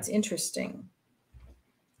 That's interesting.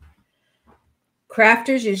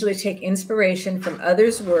 Crafters usually take inspiration from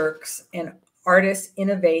others' works, and artists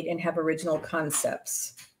innovate and have original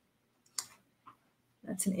concepts.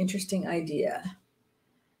 That's an interesting idea.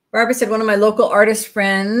 Barbara said, one of my local artist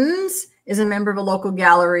friends is a member of a local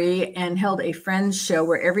gallery and held a friends show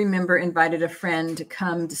where every member invited a friend to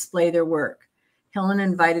come display their work. Helen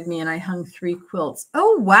invited me and I hung 3 quilts.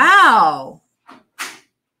 Oh, wow.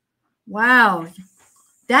 Wow.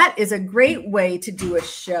 That is a great way to do a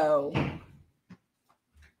show.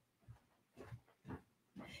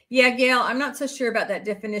 Yeah, Gail, I'm not so sure about that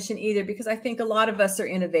definition either, because I think a lot of us are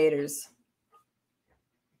innovators.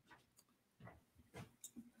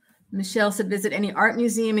 Michelle said, visit any art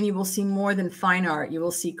museum and you will see more than fine art. You will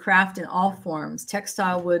see craft in all forms,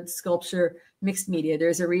 textile, wood, sculpture, mixed media.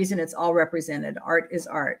 There's a reason it's all represented. Art is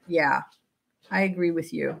art. Yeah, I agree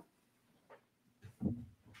with you.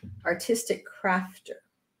 Artistic crafter.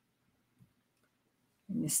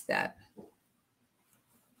 I missed that.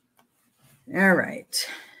 All right.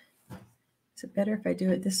 Is it better if I do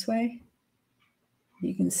it this way?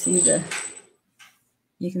 You can see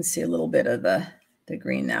a little bit of the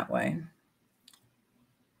green that way.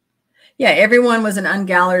 Yeah, everyone was an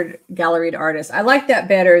ungalleried artist. I like that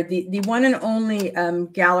better. The one and only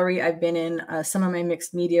gallery I've been in, some of my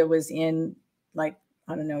mixed media was in, like,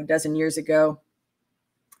 I don't know, a dozen years ago.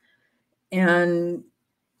 And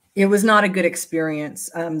it was not a good experience.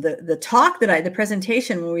 The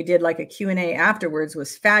presentation when we did like a Q&A afterwards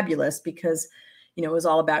was fabulous because, you know, it was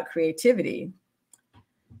all about creativity.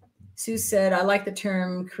 Sue said, I like the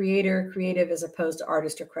term creative as opposed to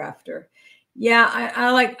artist or crafter. Yeah,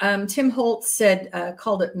 I like, Tim Holtz said,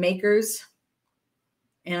 called it makers.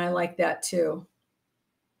 And I like that too.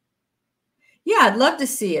 Yeah, I'd love to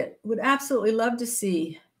see it. Would absolutely love to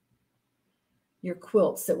see your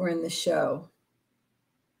quilts that were in the show.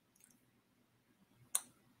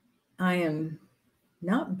 I am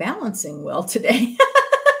not balancing well today.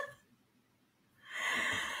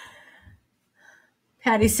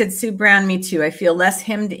 Patty said, Sue Brown, me too. I feel less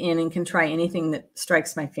hemmed in and can try anything that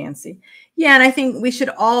strikes my fancy. Yeah, and I think we should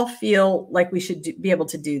all feel like we should be able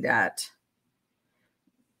to do that,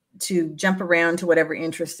 to jump around to whatever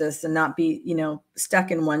interests us and not be, stuck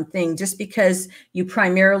in one thing. Just because you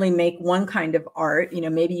primarily make one kind of art,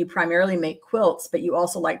 maybe you primarily make quilts, but you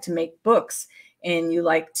also like to make books, and you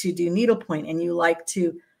like to do needlepoint, and you like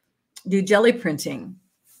to do jelly printing.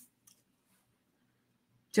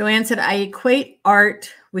 Joanne said, I equate art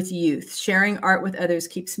with youth. Sharing art with others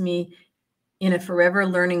keeps me in a forever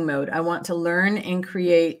learning mode. I want to learn and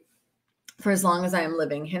create for as long as I am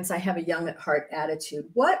living. Hence, I have a young at heart attitude.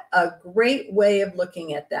 What a great way of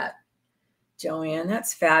looking at that, Joanne.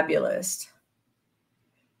 That's fabulous.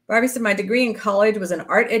 Barbie said, my degree in college was in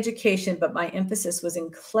art education, but my emphasis was in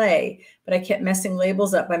clay. But I kept messing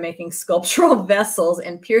labels up by making sculptural vessels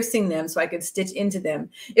and piercing them so I could stitch into them.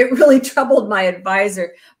 It really troubled my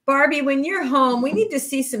advisor. Barbie, when you're home, we need to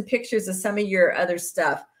see some pictures of some of your other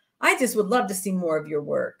stuff. I just would love to see more of your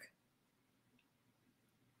work.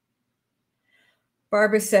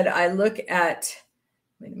 Barbara said, I look at,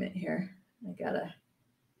 wait a minute here.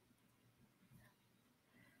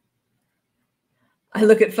 I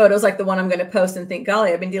look at photos like the one I'm going to post and think,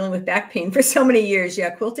 golly, I've been dealing with back pain for so many years. Yeah,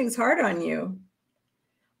 quilting's hard on you.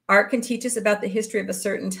 Art can teach us about the history of a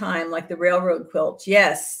certain time, like the railroad quilt.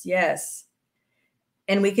 Yes, yes.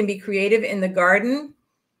 And we can be creative in the garden,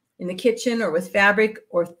 in the kitchen, or with fabric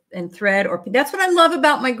and thread. That's what I love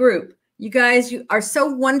about my group. You guys, you are so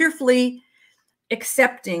wonderfully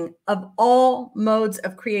accepting of all modes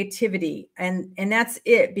of creativity. And that's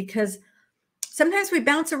it, because sometimes we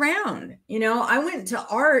bounce around. I went to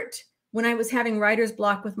art when I was having writer's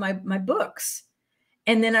block with my books,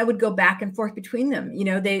 and then I would go back and forth between them.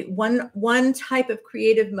 One type of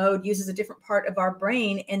creative mode uses a different part of our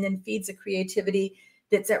brain and then feeds a creativity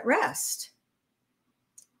that's at rest.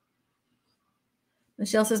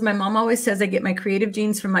 Michelle says, my mom always says I get my creative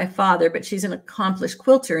genes from my father, but she's an accomplished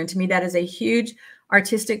quilter. And to me, that is a huge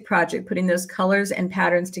artistic project, putting those colors and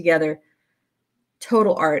patterns together.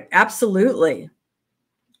 Total art. Absolutely.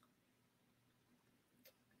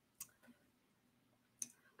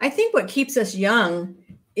 I think what keeps us young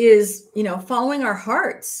is, following our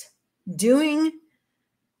hearts, doing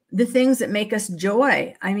the things that make us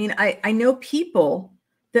joy. I mean, I know people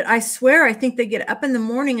that I swear, I think they get up in the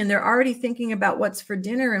morning and they're already thinking about what's for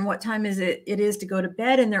dinner and what time it is to go to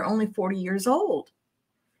bed. And they're only 40 years old.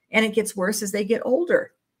 And it gets worse as they get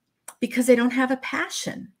older because they don't have a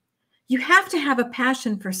passion. You have to have a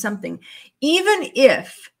passion for something, even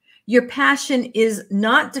if your passion is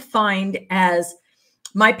not defined as,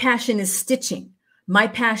 my passion is stitching, my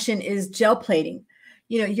passion is gel plating.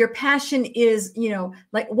 Your passion is,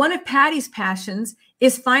 like one of Patty's passions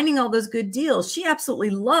is finding all those good deals. She absolutely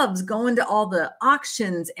loves going to all the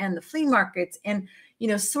auctions and the flea markets and,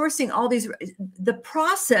 sourcing all these. The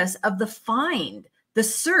process of the find, the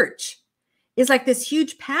search is like this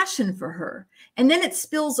huge passion for her. And then it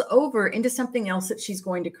spills over into something else that she's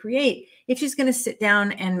going to create. If she's going to sit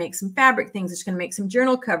down and make some fabric things, if she's going to make some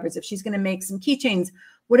journal covers, if she's going to make some keychains,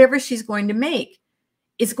 whatever she's going to make,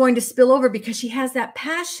 it's going to spill over because she has that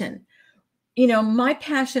passion. My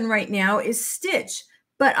passion right now is stitch,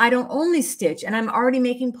 but I don't only stitch. And I'm already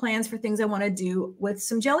making plans for things I want to do with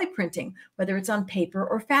some jelly printing, whether it's on paper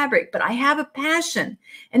or fabric. But I have a passion,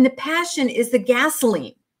 and the passion is the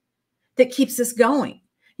gasoline that keeps us going.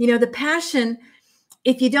 The passion,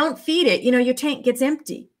 if you don't feed it, your tank gets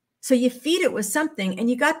empty. So you feed it with something and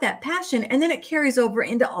you got that passion, and then it carries over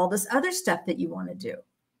into all this other stuff that you want to do.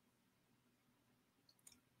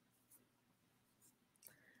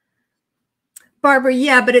 Barbara,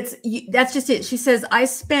 yeah, but that's just it. She says, I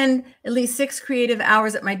spend at least 6 creative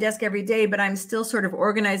hours at my desk every day, but I'm still sort of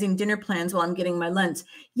organizing dinner plans while I'm getting my lunch.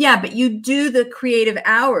 Yeah, but you do the creative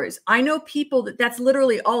hours. I know people that's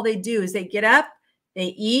literally all they do is they get up,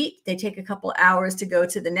 they eat, they take a couple hours to go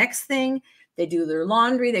to the next thing. They do their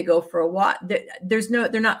laundry, they go for a walk. They're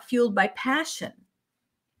not fueled by passion.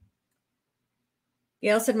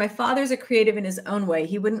 Gail said, my father's a creative in his own way.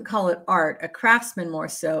 He wouldn't call it art, a craftsman more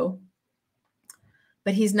so.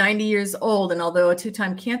 But he's 90 years old, and although a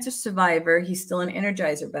 2-time cancer survivor, he's still an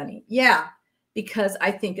Energizer bunny. Yeah, because I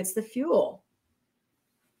think it's the fuel.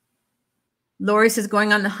 Lori says,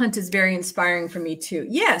 going on the hunt is very inspiring for me too.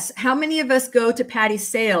 Yes. How many of us go to Patty's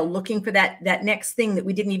sale looking for that next thing that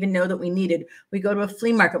we didn't even know that we needed? We go to a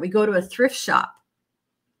flea market. We go to a thrift shop.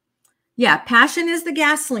 Yeah, passion is the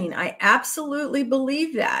gasoline. I absolutely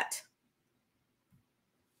believe that.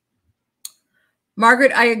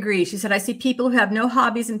 Margaret, I agree. She said, I see people who have no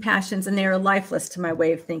hobbies and passions and they are lifeless to my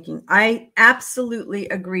way of thinking. I absolutely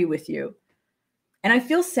agree with you. And I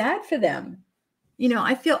feel sad for them. You know,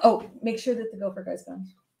 I feel, oh, make sure that the gopher guy's gone.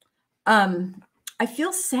 I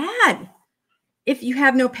feel sad if you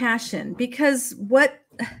have no passion, because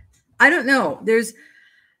I don't know.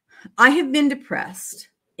 I have been depressed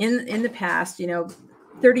in the past,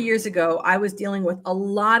 30 years ago, I was dealing with a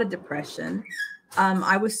lot of depression.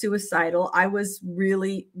 I was suicidal. I was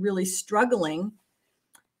really, really struggling.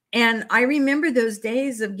 And I remember those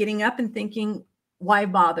days of getting up and thinking, why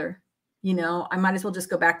bother? I might as well just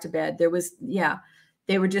go back to bed. They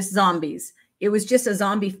were just zombies. It was just a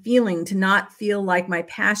zombie feeling to not feel like my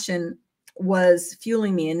passion was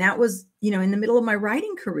fueling me. And that was, in the middle of my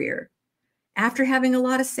writing career after having a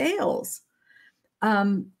lot of sales.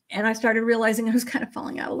 And I started realizing I was kind of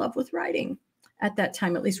falling out of love with writing at that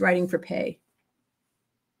time, at least writing for pay.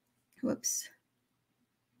 Whoops.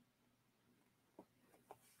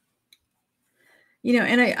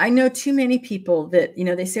 And I know too many people that,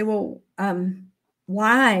 they say, well,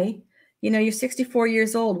 why, you're 64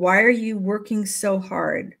 years old. Why are you working so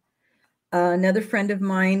hard? Another friend of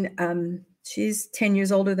mine, she's 10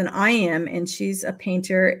 years older than I am, and she's a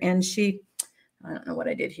painter, and I don't know what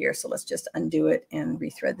I did here, so let's just undo it and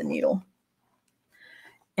rethread the needle.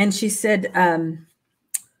 And she said,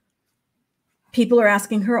 people are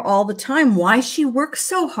asking her all the time why she works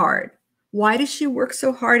so hard. Why does she work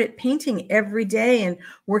so hard at painting every day and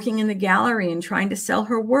working in the gallery and trying to sell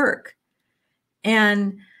her work?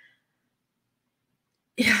 And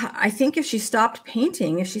yeah, I think if she stopped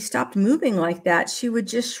painting, if she stopped moving like that, she would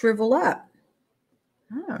just shrivel up.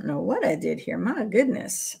 I don't know what I did here. My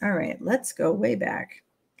goodness. All right, let's go way back.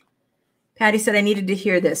 Patty said I needed to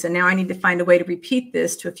hear this, and now I need to find a way to repeat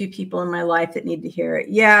this to a few people in my life that need to hear it.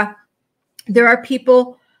 Yeah, there are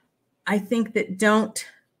people, I think, that don't,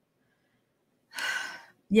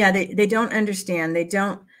 they don't understand. They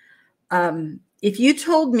don't, if you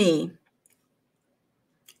told me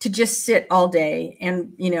to just sit all day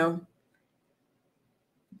and,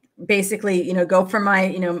 basically, go for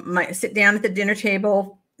my sit down at the dinner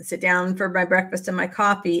table, sit down for my breakfast and my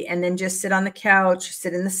coffee, and then just sit on the couch,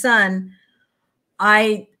 sit in the sun.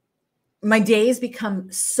 My days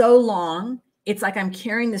become so long. It's like I'm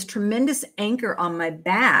carrying this tremendous anchor on my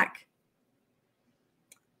back.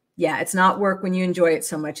 Yeah, it's not work when you enjoy it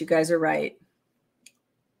so much. You guys are right.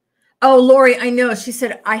 Oh, Lori, I know. She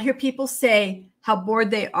said, I hear people say how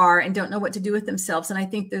bored they are and don't know what to do with themselves. And I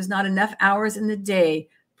think there's not enough hours in the day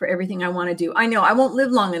for everything I want to do. I know I won't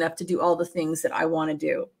live long enough to do all the things that I want to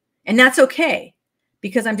do. And that's okay,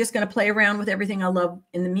 because I'm just going to play around with everything I love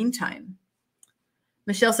in the meantime.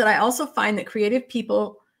 Michelle said, I also find that creative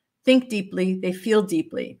people think deeply, they feel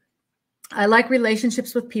deeply. I like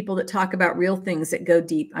relationships with people that talk about real things that go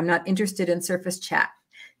deep. I'm not interested in surface chat.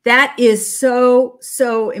 That is so,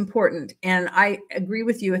 so important. And I agree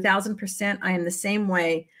with you 1,000%. I am the same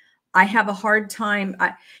way. I have a hard time.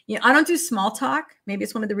 I don't do small talk. Maybe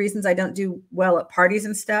it's one of the reasons I don't do well at parties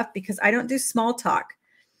and stuff, because I don't do small talk.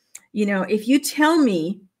 If you tell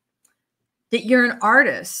me that you're an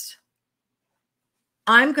artist,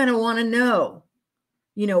 I'm going to want to know,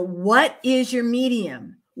 what is your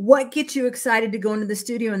medium? What gets you excited to go into the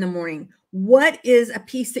studio in the morning? What is a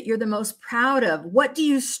piece that you're the most proud of? What do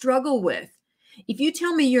you struggle with? If you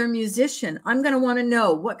tell me you're a musician, I'm going to want to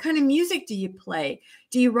know, what kind of music do you play?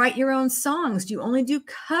 Do you write your own songs? Do you only do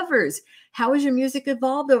covers? How has your music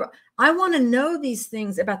evolved over? I want to know these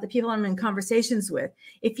things about the people I'm in conversations with.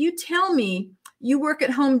 If you tell me you work at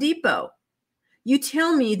Home Depot, you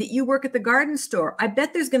tell me that you work at the garden store, I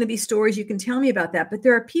bet there's going to be stories you can tell me about that. But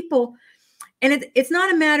there are people, and it's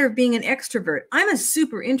not a matter of being an extrovert. I'm a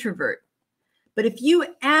super introvert. But if you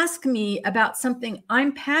ask me about something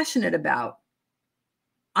I'm passionate about,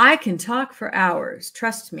 I can talk for hours.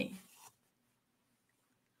 Trust me.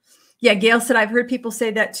 Yeah, Gail said, I've heard people say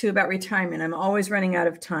that too about retirement. I'm always running out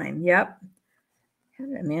of time. Yep. How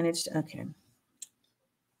did I manage to? Okay.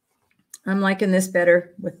 I'm liking this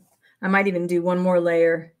better. I might even do one more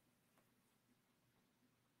layer.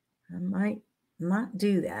 I might not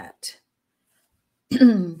do that.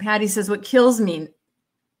 Patty says, what kills me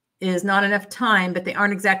is not enough time, but they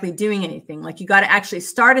aren't exactly doing anything. Like, you got to actually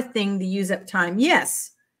start a thing to use up time.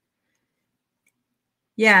 Yes.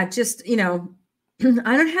 Yeah, just, I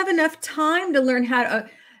don't have enough time to learn how to,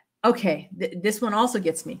 okay, this one also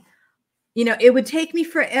gets me. It would take me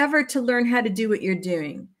forever to learn how to do what you're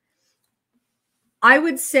doing. I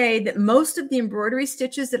would say that most of the embroidery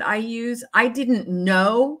stitches that I use, I didn't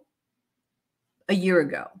know a year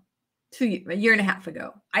ago, a year and a half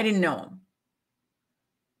ago. I didn't know them.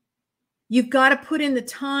 you've got to put in the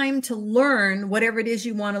time to learn whatever it is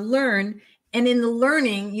you want to learn. And in the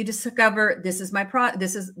learning, you discover this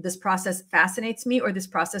process fascinates me, or this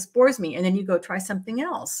process bores me. And then you go try something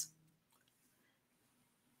else.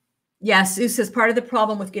 Yes, Sue says part of the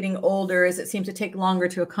problem with getting older is it seems to take longer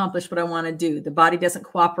to accomplish what I want to do. The body doesn't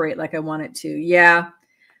cooperate like I want it to. Yeah,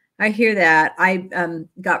 I hear that. I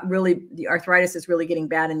the arthritis is really getting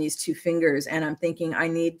bad in these two fingers. And I'm thinking I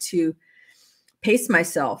need to pace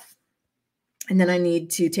myself. And then I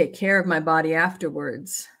need to take care of my body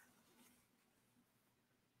afterwards.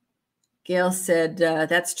 Gail said,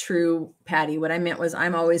 that's true, Patty. What I meant was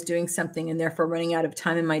I'm always doing something and therefore running out of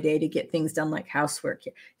time in my day to get things done like housework.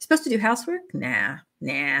 You're supposed to do housework? Nah.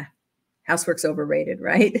 Housework's overrated,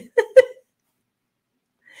 right?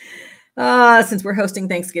 Since we're hosting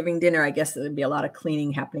Thanksgiving dinner, I guess there'd be a lot of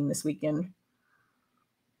cleaning happening this weekend.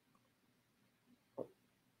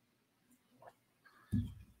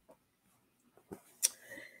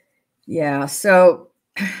 Yeah, so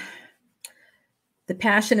the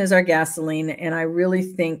passion is our gasoline. And I really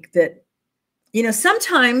think that,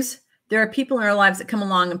 sometimes there are people in our lives that come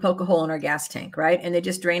along and poke a hole in our gas tank, right? And they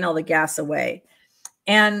just drain all the gas away.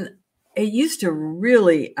 And it used to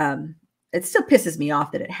really, it still pisses me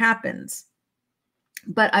off that it happens.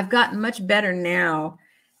 But I've gotten much better now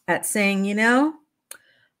at saying,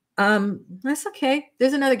 that's okay.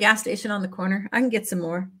 There's another gas station on the corner. I can get some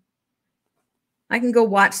more. I can go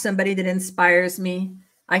watch somebody that inspires me.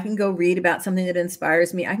 I can go read about something that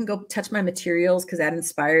inspires me. I can go touch my materials because that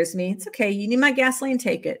inspires me. It's okay. You need my gasoline,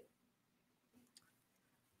 take it.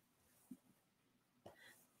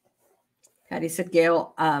 Patty said,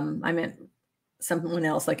 Gail, I meant someone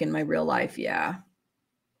else, like in my real life. Yeah.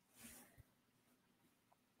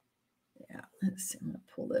 Yeah. Let's see. I'm going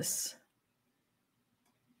to pull this.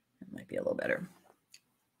 That might be a little better.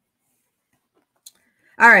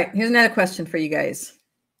 All right. Here's another question for you guys.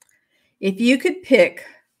 If you could pick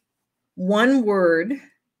one word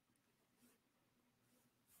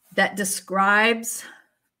that describes,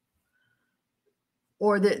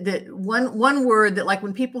 or that one word that, like,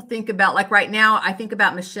 when people think about, like right now, I think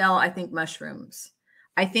about Michelle, I think mushrooms.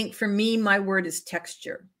 I think for me, my word is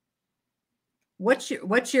texture. What's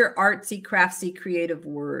your artsy, craftsy, creative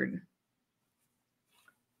word?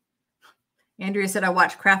 Andrea said, I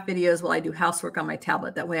watch craft videos while I do housework on my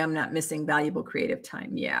tablet. That way I'm not missing valuable creative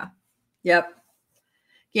time. Yeah. Yep.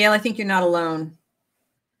 Gail, I think you're not alone.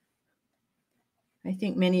 I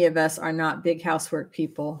think many of us are not big housework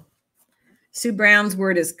people. Sue Brown's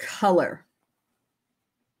word is color.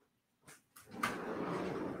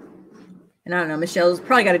 And I don't know, Michelle's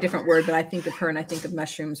probably got a different word, but I think of her and I think of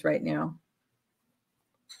mushrooms right now.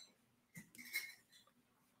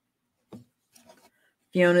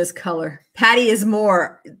 Fiona's color. Patty is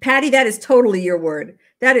more. Patty, that is totally your word.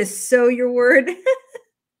 That is so your word.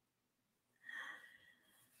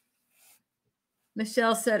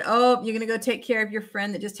 Michelle said, oh, you're going to go take care of your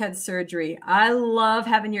friend that just had surgery. I love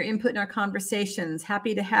having your input in our conversations.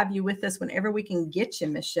 Happy to have you with us whenever we can get you,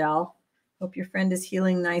 Michelle. Hope your friend is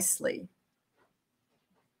healing nicely.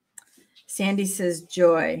 Sandy says,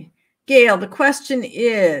 joy. Gail, the question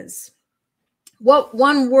is, what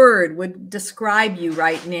one word would describe you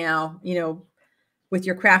right now, with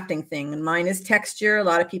your crafting thing? And mine is texture. A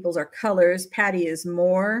lot of people's are colors. Patty is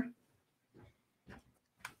more.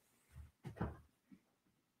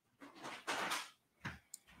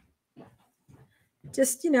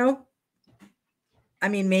 Just, I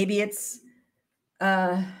mean, maybe it's,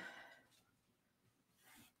 what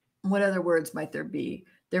other words might there be?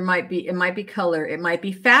 It might be color. It might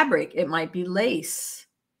be fabric. It might be lace.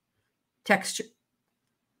 Texture.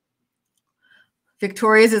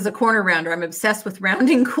 Victoria's is a corner rounder. I'm obsessed with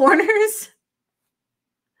rounding corners.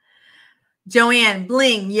 Joanne,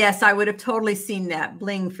 bling. Yes, I would have totally seen that.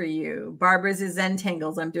 Bling for you. Barbara's is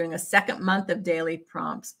Zentangles. I'm doing a second month of daily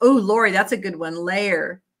prompts. Oh, Lori, that's a good one.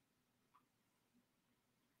 Layer.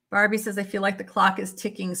 Barbie says, I feel like the clock is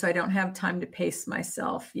ticking, so I don't have time to pace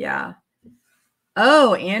myself. Yeah.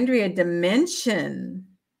 Oh, Andrea, dimension.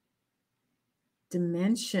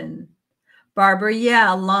 Dimension. Barbara,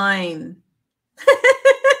 yeah, line.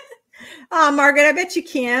 Oh, Margaret, I bet you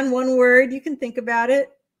can. One word. You can think about it.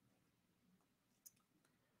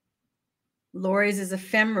 Lori's is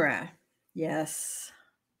ephemera. Yes.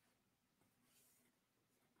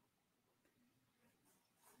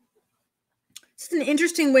 It's an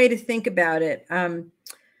interesting way to think about it.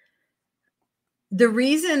 The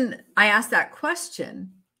reason I asked that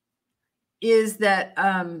question is that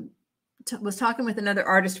was talking with another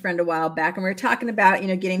artist friend a while back, and we were talking about,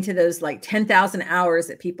 getting to those like 10,000 hours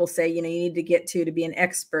that people say, you need to get to be an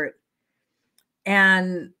expert.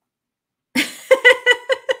 And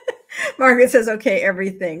Margaret says, okay,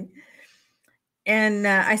 everything. And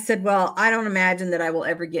I said, well, I don't imagine that I will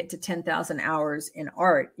ever get to 10,000 hours in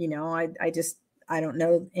art. You know, I don't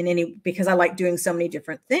know because I like doing so many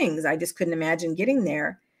different things. I just couldn't imagine getting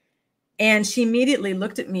there. And she immediately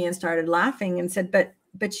looked at me and started laughing and said,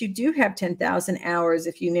 but you do have 10,000 hours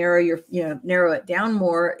if you narrow it down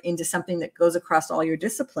more into something that goes across all your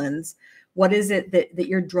disciplines. What is it that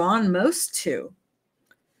you're drawn most to?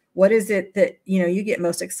 What is it that, you get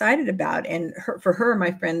most excited about? And for her,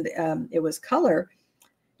 my friend, it was color.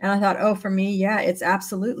 And I thought, oh, for me, yeah, it's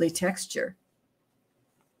absolutely texture.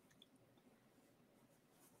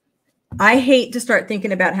 I hate to start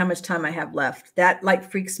thinking about how much time I have left. That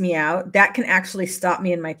like freaks me out. That can actually stop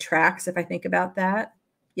me in my tracks if I think about that.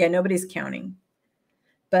 Yeah, nobody's counting.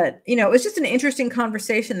 But, it was just an interesting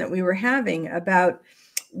conversation that we were having about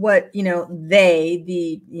what,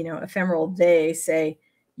 the ephemeral they say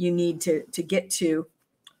you need to get to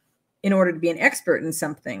in order to be an expert in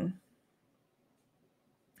something.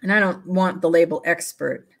 And I don't want the label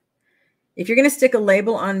expert. If you're going to stick a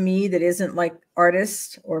label on me that isn't like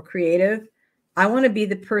artist or creative, I want to be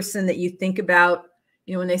the person that you think about,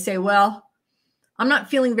 when they say, well, I'm not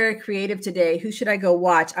feeling very creative today. Who should I go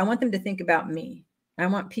watch? I want them to think about me. I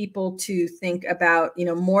want people to think about,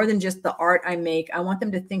 more than just the art I make. I want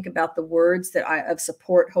them to think about the words of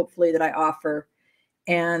support, hopefully, that I offer,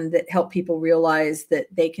 and that help people realize that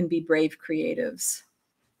they can be brave creatives.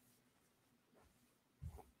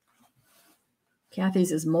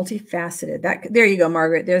 Kathy's is multifaceted. There you go,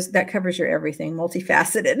 Margaret. That covers your everything.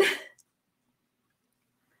 Multifaceted.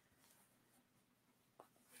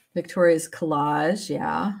 Victoria's collage,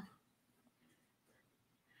 yeah.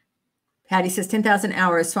 Patty says 10,000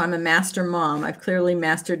 hours, so I'm a master mom. I've clearly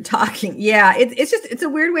mastered talking. Yeah, it's a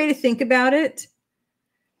weird way to think about it.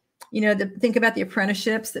 Think about the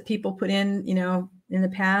apprenticeships that people put in, in the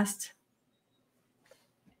past.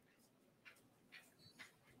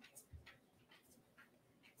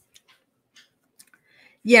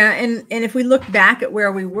 Yeah, and if we look back at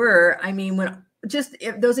where we were, I mean,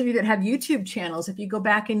 if those of you that have YouTube channels, if you go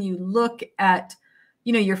back and you look at,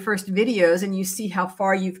 your first videos and you see how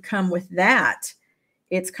far you've come with that,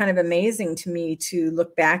 it's kind of amazing to me to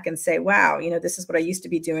look back and say, wow, this is what I used to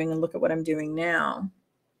be doing and look at what I'm doing now.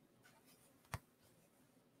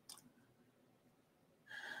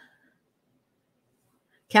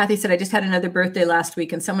 Kathy said, I just had another birthday last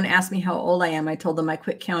week and someone asked me how old I am. I told them I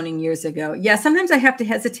quit counting years ago. Yeah, sometimes I have to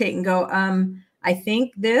hesitate and go, I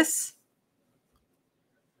think this.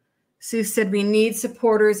 Sue said, we need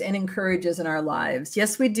supporters and encouragers in our lives.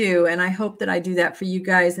 Yes, we do. And I hope that I do that for you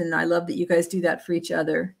guys. And I love that you guys do that for each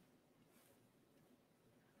other.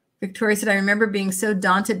 Victoria said, I remember being so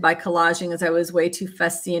daunted by collaging as I was way too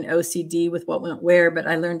fussy and OCD with what went where, but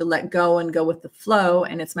I learned to let go and go with the flow.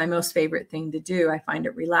 And it's my most favorite thing to do. I find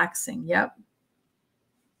it relaxing. Yep.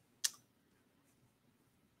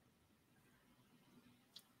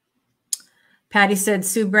 Patty said,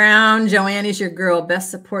 Sue Brown, Joanne is your girl. Best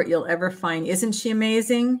support you'll ever find. Isn't she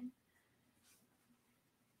amazing?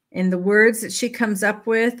 And the words that she comes up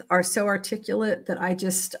with are so articulate that I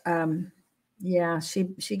just, yeah,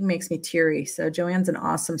 she makes me teary. So Joanne's an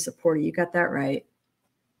awesome supporter. You got that right.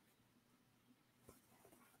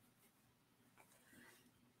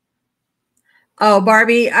 Oh,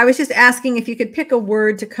 Barbie, I was just asking if you could pick a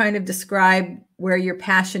word to kind of describe where your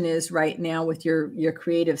passion is right now with your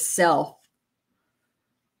creative self.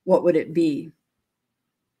 What would it be?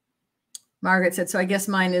 Margaret said, so I guess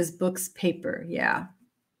mine is books, paper. Yeah.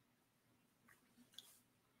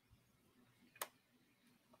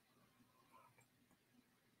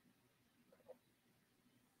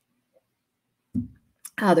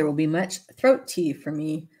 There will be much throat tea for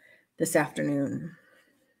me this afternoon.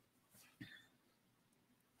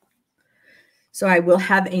 So I will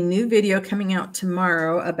have a new video coming out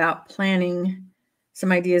tomorrow about planning,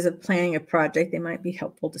 some ideas of planning a project. They might be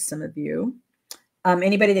helpful to some of you.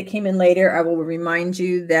 Anybody that came in later, I will remind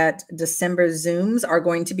you that December Zooms are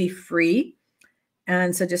going to be free.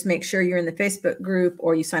 And so just make sure you're in the Facebook group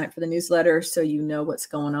or you sign up for the newsletter so you know what's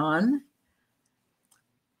going on.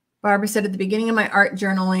 Barbara said, at the beginning of my art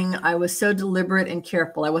journaling, I was so deliberate and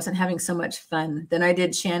careful. I wasn't having so much fun. Then I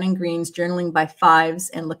did Shannon Green's Journaling by Fives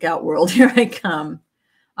and look out world, here I come.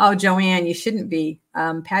 Oh, Joanne, you shouldn't be.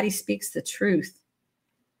 Patty speaks the truth.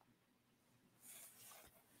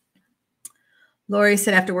 Lori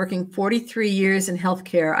said, after working 43 years in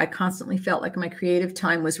healthcare, I constantly felt like my creative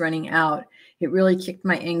time was running out. It really kicked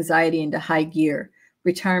my anxiety into high gear.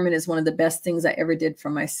 Retirement is one of the best things I ever did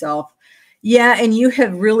for myself. Yeah, and you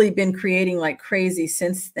have really been creating like crazy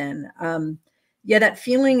since then. Yeah, that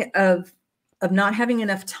feeling of of not having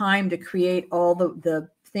enough time to create all the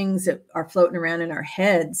things that are floating around in our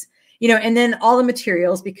heads, you know, and then all the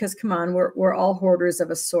materials, because come on, we're all hoarders of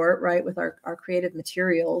a sort, right? With our creative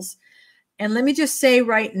materials. And let me just say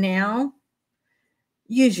right now,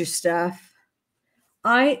 use your stuff.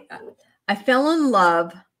 I fell in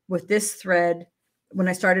love with this thread when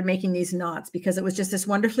I started making these knots, because it was just this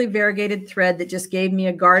wonderfully variegated thread that just gave me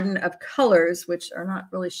a garden of colors, which are not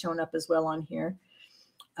really shown up as well on here.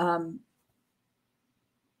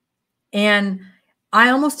 And I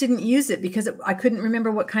almost didn't use it because I couldn't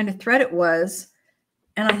remember what kind of thread it was.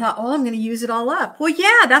 And I thought, oh, I'm going to use it all up. Well,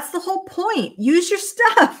 yeah, that's the whole point. Use your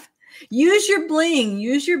stuff. Use your bling.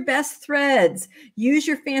 Use your best threads. Use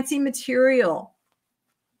your fancy material.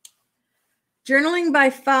 Journaling by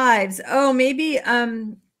fives. Oh, maybe,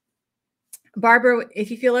 Barbara,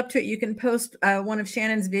 if you feel up to it, you can post one of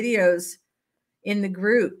Shannon's videos in the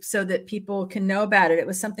group so that people can know about it. It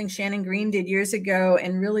was something Shannon Green did years ago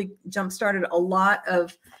and really jump-started a lot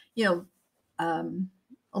of, you know,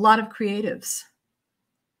 a lot of creatives.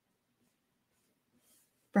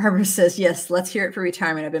 Barbara says, yes, let's hear it for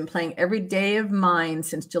retirement. I've been playing every day of mine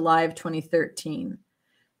since July of 2013.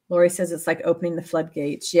 Lori says it's like opening the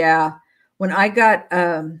floodgates. Yeah. When I got,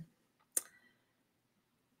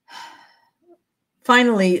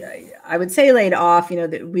 finally, I would say laid off, you know,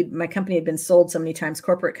 that my company had been sold so many times,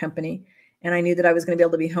 corporate company, and I knew that I was going to be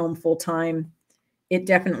able to be home full time. It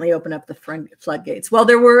definitely opened up the floodgates. Well,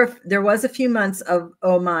 there was a few months of,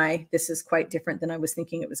 oh my, this is quite different than I was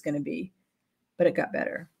thinking it was going to be, but it got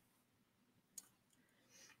better.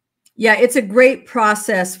 Yeah, it's a great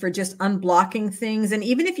process for just unblocking things. And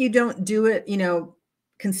even if you don't do it, you know,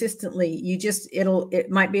 consistently, you just, it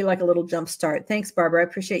might be like a little jump start. Thanks, Barbara. I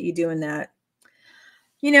appreciate you doing that.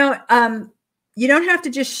 You know, you don't have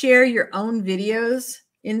to just share your own videos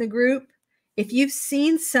in the group. If you've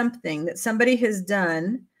seen something that somebody has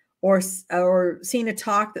done or seen a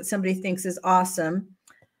talk that somebody thinks is awesome,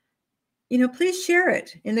 you know, please share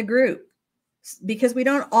it in the group, because we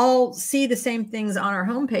don't all see the same things on our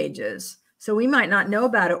home pages. So we might not know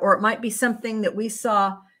about it, or it might be something that we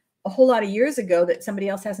saw a whole lot of years ago that somebody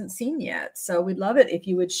else hasn't seen yet. So we'd love it if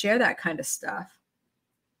you would share that kind of stuff.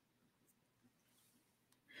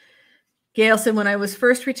 Gail said, when I was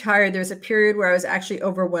first retired, there's a period where I was actually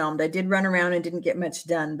overwhelmed. I did run around and didn't get much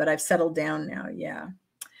done, but I've settled down now. Yeah.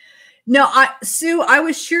 No, Sue, I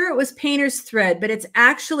was sure it was painter's thread, but it's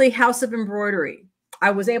actually House of Embroidery.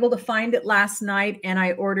 I was able to find it last night, and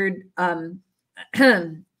I ordered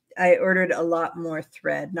I ordered a lot more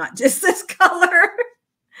thread, not just this color.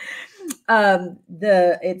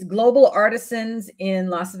 It's Global Artisans in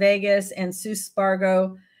Las Vegas and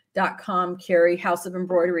SueSpargo.com carry House of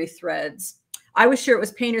Embroidery threads. I was sure it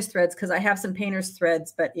was painter's threads because I have some painter's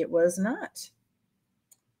threads, but it was not.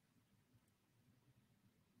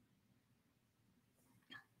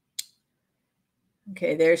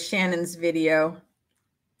 Okay, there's Shannon's video.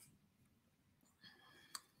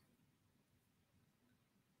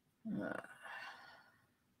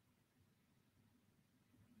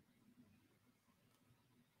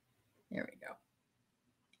 There we go.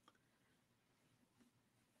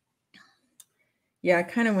 Yeah, I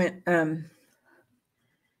kind of went,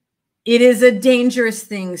 it is a dangerous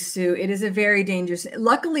thing, Sue. It is a very dangerous.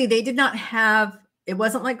 Luckily, they did not have, it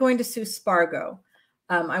wasn't like going to Sue Spargo.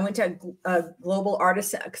 I went to a Global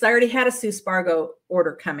Artist because I already had a Sue Spargo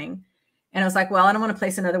order coming. And I was like, well, I don't want to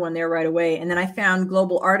place another one there right away. And then I found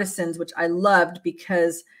Global Artisans, which I loved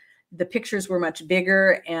because the pictures were much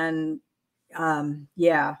bigger. And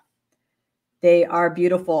yeah, they are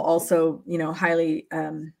beautiful. Also, you know, highly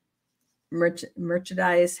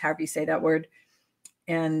merchandise, however you say that word,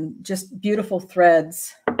 and just beautiful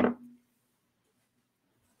threads.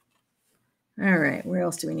 All right, where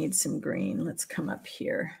else do we need some green? Let's come up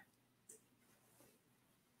here.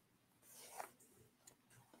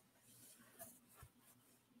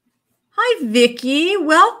 Hi, Vicki.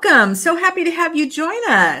 Welcome. So happy to have you join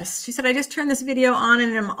us. She said, I just turned this video on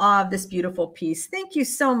and I'm in awe of this beautiful piece. Thank you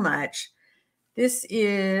so much. This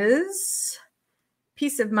is a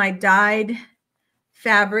piece of my dyed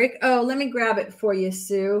fabric. Oh, let me grab it for you,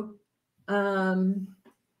 Sue. Because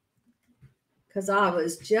I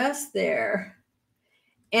was just there.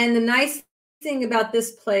 And the nice thing about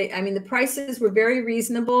this plate, I mean, the prices were very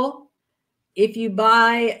reasonable. If you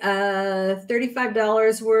buy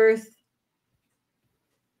 $35 worth,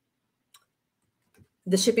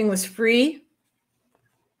 the shipping was free.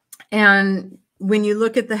 And when you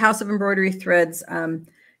look at the House of Embroidery threads,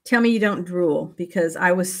 tell me you don't drool, because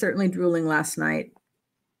I was certainly drooling last night.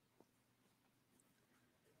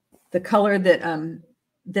 The color that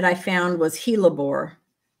I found was Helabore.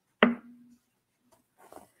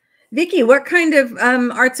 Vicki, what kind of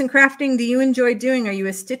arts and crafting do you enjoy doing? Are you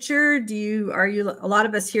a stitcher? A lot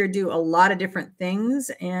of us here do a lot of different things,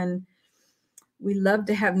 and we love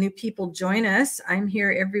to have new people join us. I'm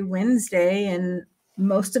here every Wednesday, and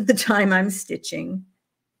most of the time I'm stitching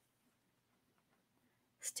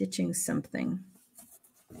something.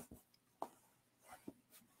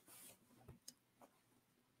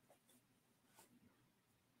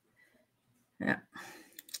 Yeah.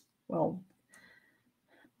 Well,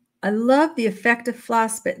 I love the effective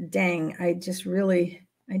floss, but dang, I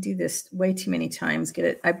do this way too many times.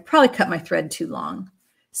 I probably cut my thread too long.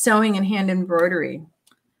 Sewing and hand embroidery.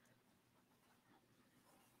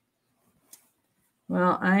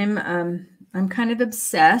 Well, I'm kind of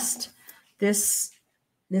obsessed. This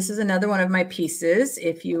is another one of my pieces.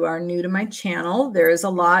 If you are new to my channel, there is a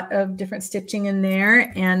lot of different stitching in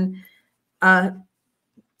there. And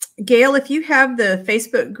Gail, if you have the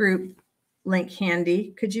Facebook group link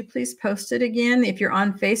handy, could you please post it again? If you're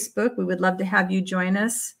on Facebook, we would love to have you join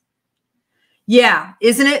us. Yeah,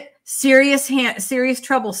 isn't it? Serious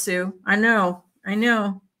trouble, Sue. I know.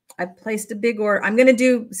 I placed a big order. I'm going to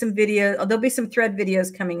do some video. There'll be some thread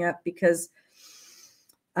videos coming up because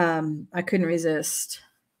I couldn't resist.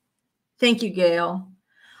 Thank you, Gail.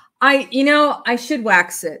 I should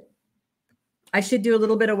wax it. I should do a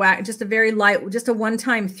little bit of wax, just a very light, just a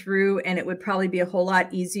one-time through, and it would probably be a whole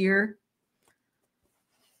lot easier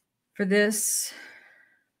for this.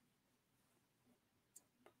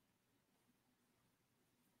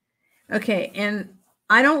 Okay, and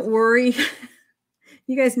I don't worry.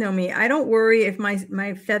 You guys know me. I don't worry if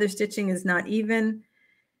my feather stitching is not even.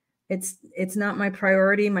 It's not my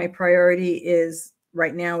priority. My priority is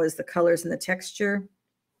right now is the colors and the texture.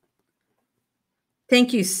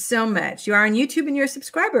 Thank you so much. You are on YouTube and you're a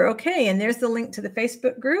subscriber. Okay, and there's the link to the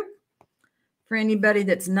Facebook group. For anybody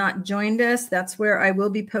that's not joined us, that's where I will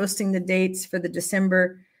be posting the dates for the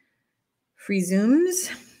December free Zooms,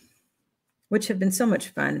 which have been so much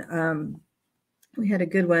fun. We had a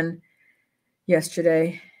good one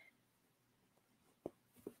yesterday.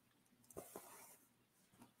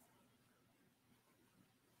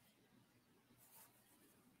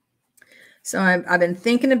 So I've been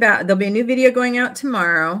thinking about, there'll be a new video going out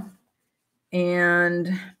tomorrow,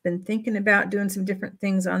 and been thinking about doing some different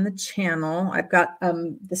things on the channel. I've got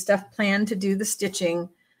the stuff planned to do the stitching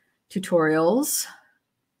tutorials.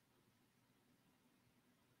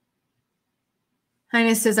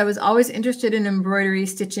 Highness says, I was always interested in embroidery,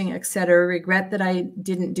 stitching, etc. Regret that I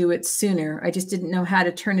didn't do it sooner. I just didn't know how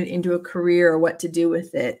to turn it into a career or what to do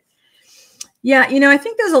with it. Yeah, I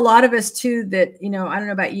think there's a lot of us too that, I don't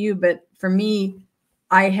know about you, but for me,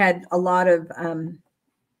 I had a lot of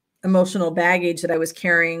emotional baggage that I was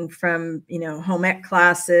carrying from, home ec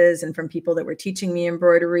classes and from people that were teaching me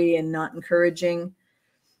embroidery and not encouraging.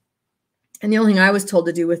 And the only thing I was told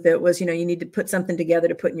to do with it was, you need to put something together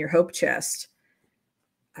to put in your hope chest.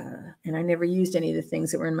 And I never used any of the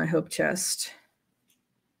things that were in my hope chest.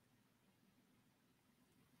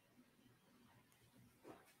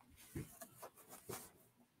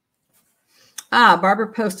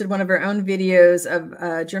 Barbara posted one of her own videos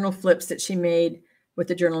of journal flips that she made with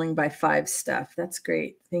the Journaling by 5 stuff. That's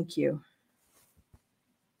great. Thank you.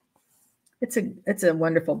 It's a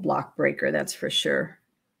wonderful block breaker, that's for sure.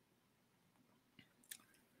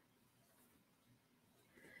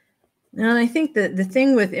 And I think that the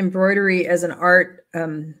thing with embroidery as an art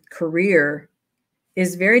career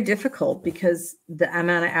is very difficult because the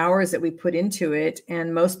amount of hours that we put into it,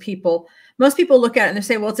 and most people look at it and they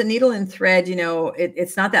say, well, it's a needle and thread,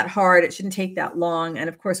 it's not that hard. It shouldn't take that long. And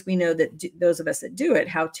of course, we know that those of us that do it,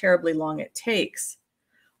 how terribly long it takes.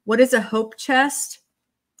 What is a hope chest?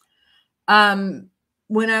 When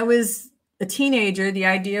I was a teenager, the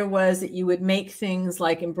idea was that you would make things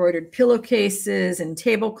like embroidered pillowcases and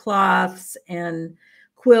tablecloths and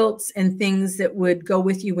quilts and things that would go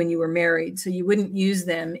with you when you were married. So you wouldn't use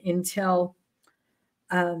them until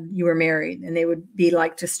you were married, and they would be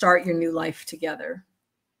like to start your new life together.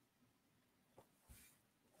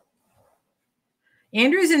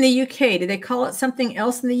 Andrew's in the UK. Do they call it something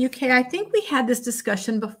else in the UK? I think we had this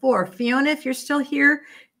discussion before. Fiona, if you're still here,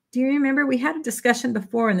 do you remember we had a discussion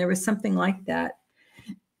before and there was something like that?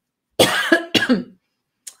 And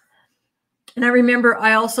I remember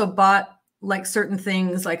I also bought like certain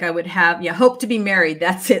things, like I would have, hope to be married.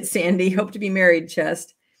 That's it, Sandy. Hope to be married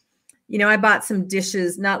chest. I bought some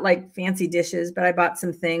dishes, not like fancy dishes, but I bought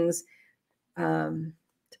some things to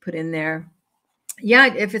put in there.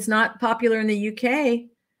 Yeah, if it's not popular in the UK,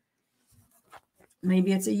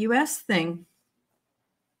 maybe it's a US thing.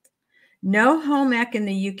 No home ec in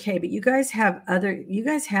the UK, but you guys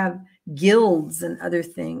have guilds and other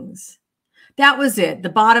things. That was it. The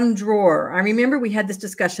bottom drawer. I remember we had this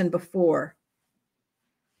discussion before.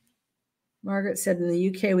 Margaret said in the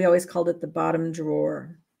UK, we always called it the bottom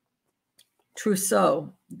drawer.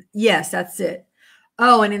 Trousseau. Yes, that's it.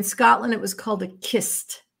 Oh, and in Scotland, it was called a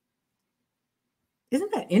kist.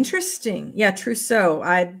 Isn't that interesting? Yeah, trousseau.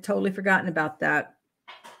 I'd totally forgotten about that.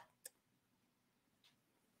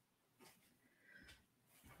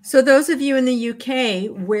 So those of you in the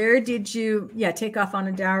UK, where did you, take off on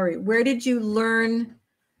a dowry. Where did you learn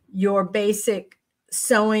your basic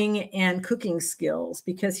sewing and cooking skills?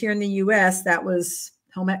 Because here in the US, that was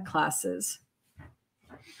home ec classes.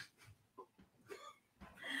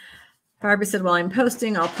 Barbara said, while I'm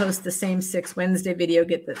posting, I'll post the same 6 Wednesday video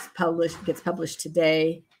gets published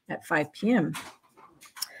today at 5 p.m.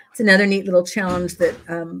 It's another neat little challenge that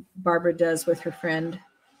Barbara does with her friend.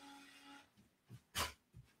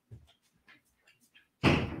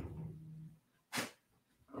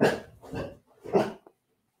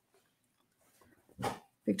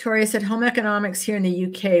 Victoria said, home economics here in the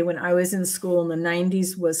UK when I was in school in the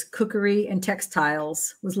 90s was cookery and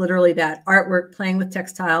textiles, was literally that. Artwork, playing with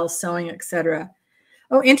textiles, sewing, etc.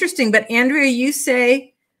 Oh, interesting. But Andrea, you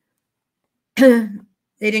say they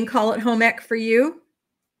didn't call it home ec for you?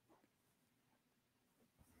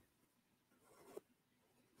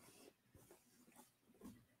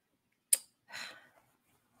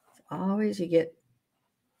 Always you get,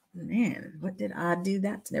 man, what did I do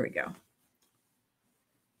that? There we go.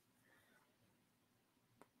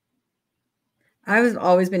 I've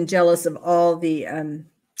always been jealous of all the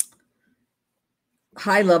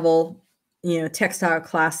high level, textile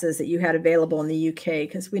classes that you had available in the UK,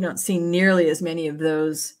 because we don't see nearly as many of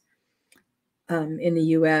those in the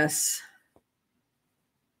US.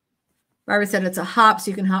 Barbara said it's a hop, so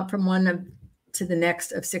you can hop from one to the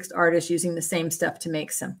next of 6 artists using the same stuff to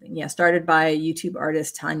make something. Yeah, started by YouTube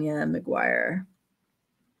artist Tanya McGuire.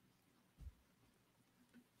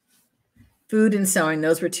 Food and sewing,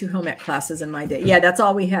 those were 2 home ec classes in my day. Yeah, that's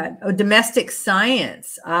all we had. Oh, domestic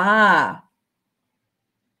science. Ah.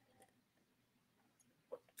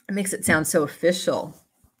 It makes it sound so official.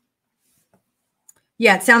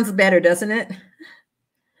 Yeah, it sounds better, doesn't it?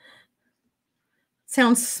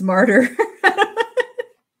 Sounds smarter.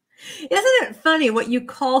 Isn't it funny what you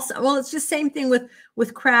call, well, it's just same thing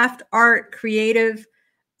with craft, art, creative,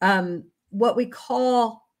 what we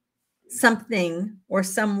call something or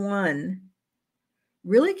someone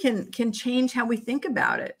really can change how we think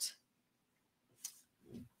about it.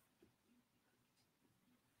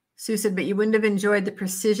 Sue said, but you wouldn't have enjoyed the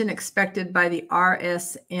precision expected by the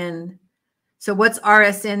RSN. So what's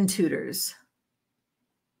RSN tutors?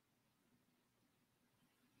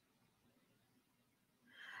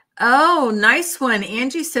 Oh, nice one.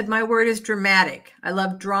 Angie said, my word is dramatic. I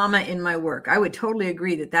love drama in my work. I would totally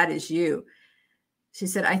agree that that is you. She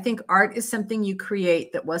said, I think art is something you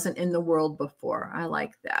create that wasn't in the world before. I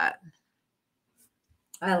like that.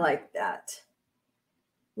 I like that.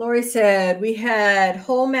 Lori said, we had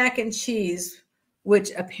whole mac and cheese,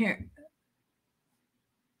 which apparently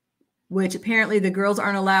the girls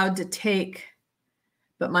aren't allowed to take,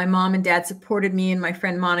 but my mom and dad supported me and my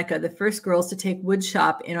friend Monica, the first girls to take wood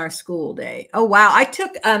shop in our school day. Oh, wow. I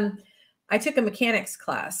took a mechanics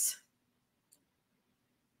class.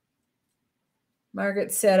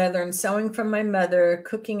 Margaret said, I learned sewing from my mother.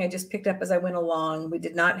 Cooking, I just picked up as I went along. We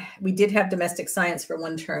did have domestic science for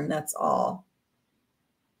 1 term. That's all.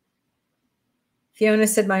 Fiona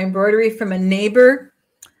said, my embroidery from a neighbor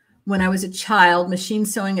when I was a child, machine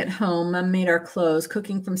sewing at home. Mom made our clothes,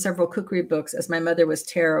 cooking from several cookery books as my mother was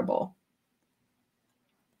terrible.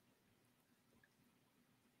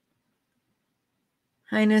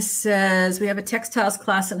 Highness says, we have a textiles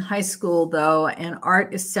class in high school, though, and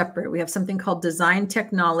art is separate. We have something called design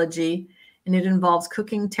technology, and it involves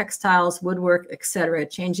cooking, textiles, woodwork, etc.,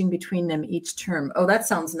 changing between them each term. Oh, that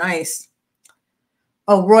sounds nice.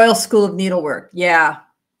 Oh, Royal School of Needlework. Yeah.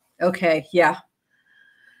 Okay. Yeah.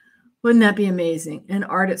 Wouldn't that be amazing? And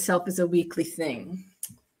art itself is a weekly thing.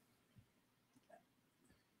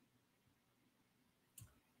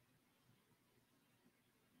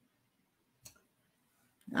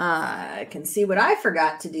 I can see what I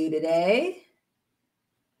forgot to do today.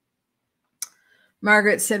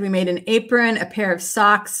 Margaret said we made an apron, a pair of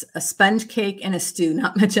socks, a sponge cake, and a stew.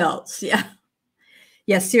 Not much else. Yeah.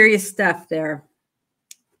 Yeah, serious stuff there.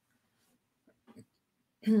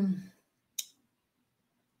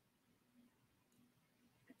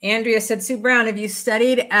 Andrea said, Sue Brown, have you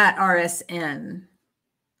studied at RSN?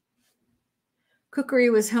 Cookery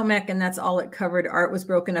was home ec, and that's all it covered. Art was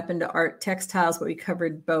broken up into art textiles, but we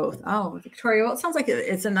covered both. Oh, Victoria, well, it sounds like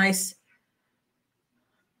it's a nice.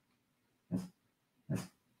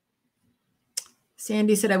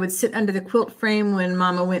 Sandy said, I would sit under the quilt frame when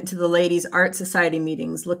Mama went to the ladies' art society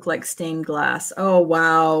meetings. Looked like stained glass. Oh,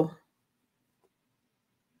 wow.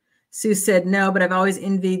 Sue said, no, but I've always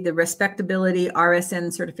envied the respectability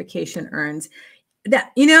RSN certification earns.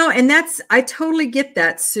 That, you know, and that's, I totally get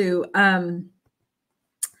that, Sue.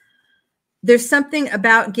 There's something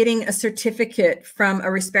about getting a certificate from a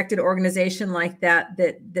respected organization like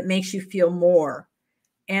that makes you feel more.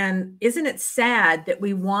 And isn't it sad that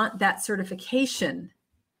we want that certification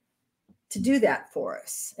to do that for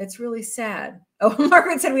us? It's really sad. Oh,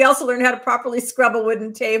 Margaret said we also learned how to properly scrub a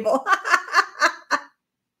wooden table.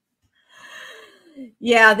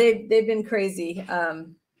 Yeah, they've been crazy.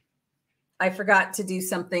 I forgot to do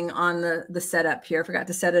something on the setup here. I forgot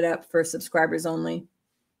to set it up for subscribers only.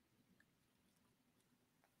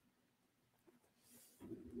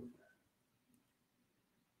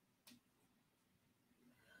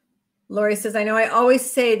 Lori says, I know I always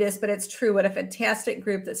say this, but it's true. What a fantastic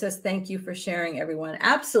group that says thank you for sharing, everyone.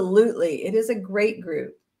 Absolutely. It is a great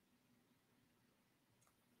group.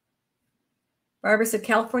 Barbara said,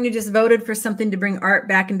 California just voted for something to bring art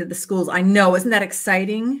back into the schools. I know. Isn't that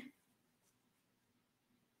exciting?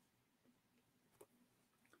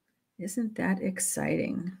 Isn't that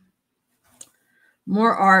exciting?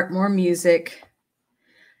 More art, more music.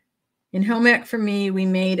 In home ec for me, we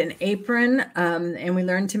made an apron and we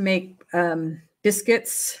learned to make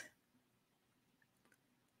biscuits.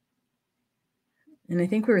 And I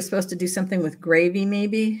think we were supposed to do something with gravy,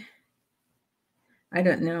 maybe. I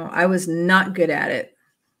don't know. I was not good at it.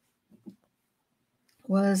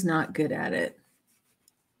 Was not good at it.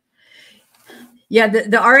 Yeah, the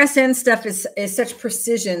RSN stuff is such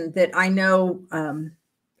precision that I know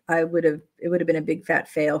it would have been a big fat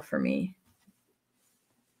fail for me.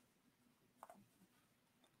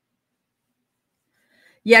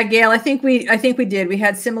 Yeah, Gail, I think we did. We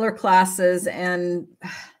had similar classes, and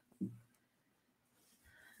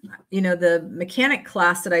you know, the mechanic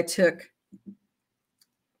class that I took,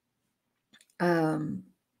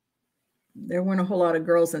 there weren't a whole lot of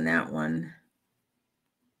girls in that one.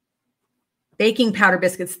 Baking powder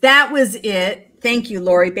biscuits. That was it. Thank you,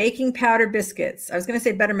 Lori. Baking powder biscuits. I was going to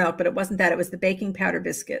say buttermilk, but it wasn't that. It was the baking powder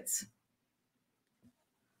biscuits.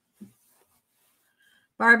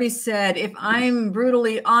 Barbie said, if I'm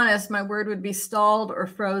brutally honest, my word would be stalled or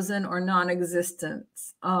frozen or non-existent.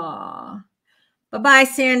 Aw. Bye-bye,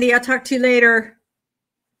 Sandy. I'll talk to you later.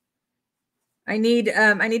 I need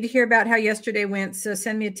to hear about how yesterday went, so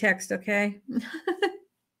send me a text, okay?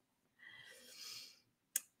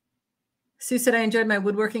 Sue said, I enjoyed my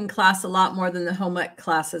woodworking class a lot more than the home ec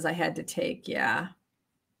classes I had to take. Yeah.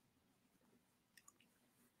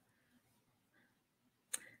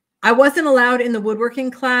 I wasn't allowed in the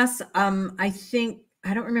woodworking class.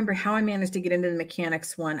 I don't remember how I managed to get into the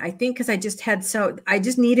mechanics one. I think because they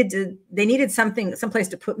needed someplace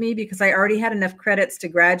to put me because I already had enough credits to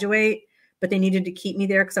graduate, but they needed to keep me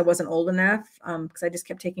there because I wasn't old enough because I just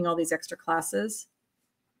kept taking all these extra classes.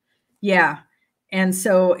 Yeah. And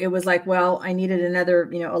so it was like, well, I needed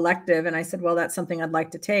another, elective. And I said, well, that's something I'd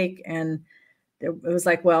like to take. And it was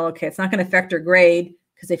like, well, okay, it's not going to affect her grade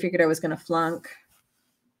because they figured I was going to flunk.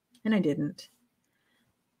 And I didn't.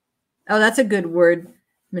 Oh, that's a good word,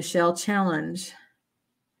 Michelle. Challenge.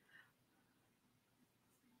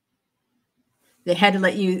 They had to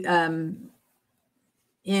let you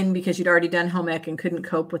in because you'd already done home ec and couldn't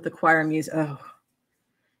cope with the choir music. Oh,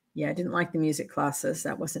 yeah, I didn't like the music classes.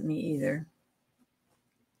 That wasn't me either.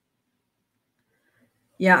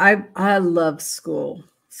 Yeah, I love school.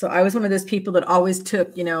 So I was one of those people that always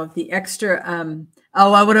took, the extra.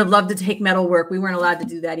 I would have loved to take metalwork. We weren't allowed to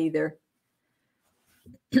do that either.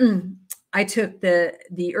 I took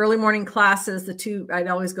the early morning classes, I'd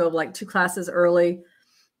always go like 2 classes early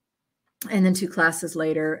and then 2 classes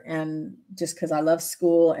later. And just because I love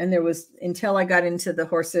school, and until I got into the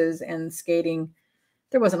horses and skating,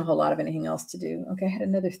 there wasn't a whole lot of anything else to do. Okay, I had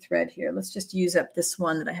another thread here. Let's just use up this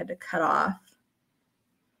one that I had to cut off.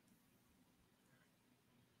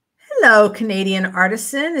 Hello, Canadian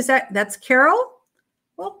artisan. That's Carol?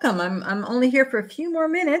 Welcome. I'm only here for a few more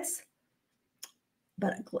minutes,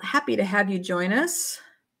 but happy to have you join us.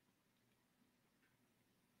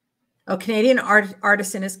 Oh, Canadian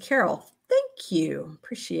artisan is Carol. Thank you.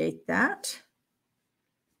 Appreciate that.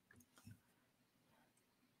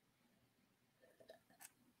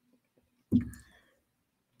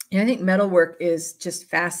 Yeah, I think metalwork is just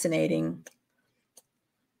fascinating.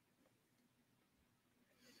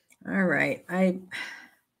 All right. I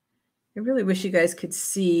really wish you guys could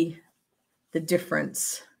see the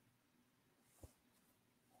difference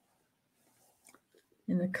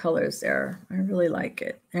in the colors there. I really like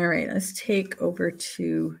it. All right, let's take over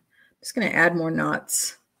to, I'm just going to add more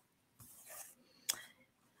knots.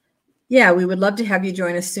 Yeah, we would love to have you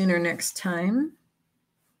join us sooner next time.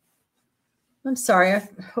 I'm sorry.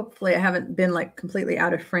 Hopefully I haven't been like completely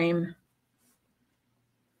out of frame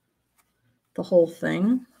the whole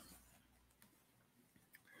thing.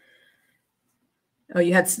 Oh,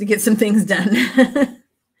 you had to get some things done.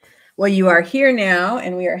 Well, you are here now,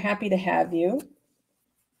 and we are happy to have you.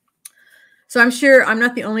 So I'm sure I'm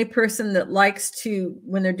not the only person that likes to,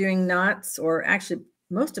 when they're doing knots, or actually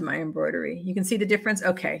most of my embroidery, you can see the difference.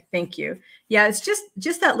 Okay, thank you. Yeah, it's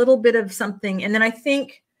just that little bit of something. And then I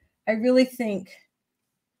really think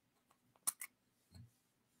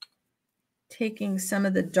taking some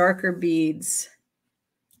of the darker beads,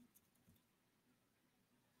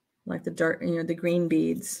 like the dark, the green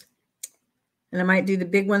beads. And I might do the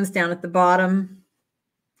big ones down at the bottom.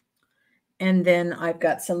 And then I've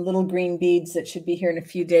got some little green beads that should be here in a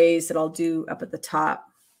few days that I'll do up at the top.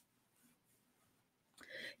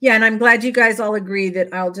 Yeah, and I'm glad you guys all agree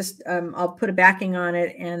that I'll just, I'll put a backing on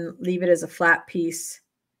it and leave it as a flat piece.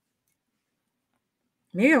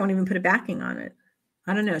 Maybe I won't even put a backing on it.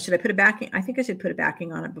 I don't know. Should I put a backing? I think I should put a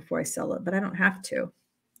backing on it before I sell it, but I don't have to.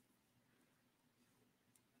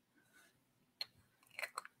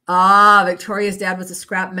 Ah, Victoria's dad was a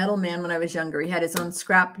scrap metal man when I was younger. He had his own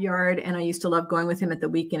scrap yard, and I used to love going with him at the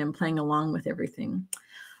weekend and playing along with everything.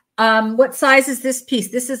 What size is this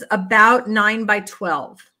piece? This is about 9 by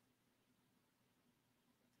 12.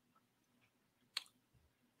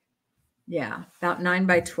 Yeah, about 9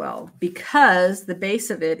 by 12, because the base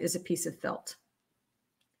of it is a piece of felt.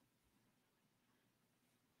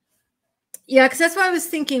 Yeah, because that's what I was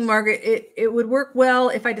thinking, Margaret. It would work well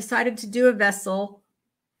if I decided to do a vessel.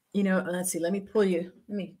 Let's see, let me pull you.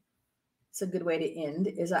 It's a good way to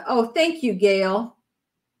end. Oh, thank you, Gail.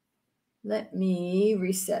 Let me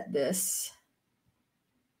reset this.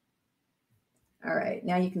 All right,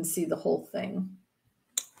 now you can see the whole thing.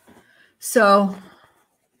 So,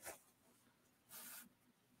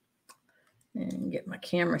 and get my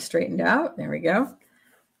camera straightened out. There we go.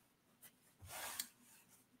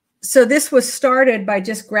 So this was started by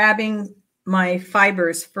just grabbing my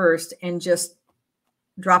fibers first and just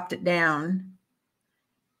dropped it down.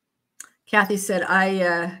 Kathy said,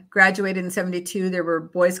 I graduated in 72. There were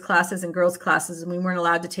boys' classes and girls' classes, and we weren't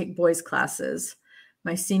allowed to take boys' classes.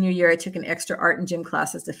 My senior year, I took an extra art and gym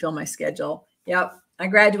classes to fill my schedule. Yep, I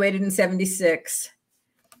graduated in 76.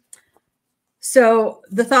 So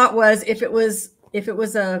the thought was, if it was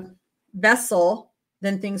a vessel,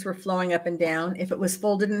 then things were flowing up and down. If it was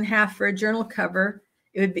folded in half for a journal cover,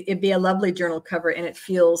 it'd be a lovely journal cover, and it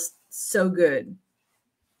feels so good.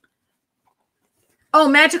 Oh,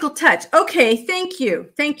 magical touch. Okay, thank you.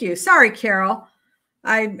 Thank you. Sorry, Carol.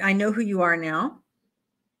 I know who you are now.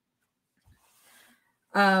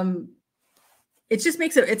 It just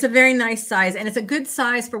makes it's a very nice size, and it's a good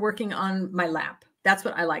size for working on my lap. That's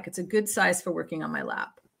what I like. It's a good size for working on my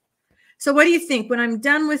lap. So what do you think? When I'm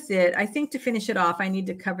done with it, I think to finish it off, I need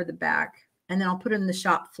to cover the back, and then I'll put it in the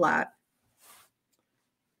shop flat.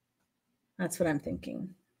 That's what I'm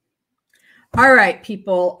thinking. All right,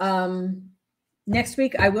 people. Next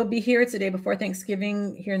week, I will be here. It's the day before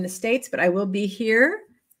Thanksgiving here in the States, but I will be here.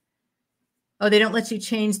 Oh, they don't let you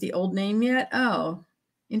change the old name yet? Oh,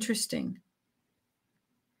 interesting.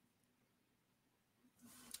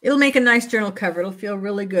 It'll make a nice journal cover. It'll feel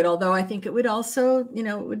really good. Although I think it would also,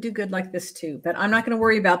 it would do good like this too. But I'm not going to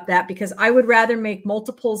worry about that, because I would rather make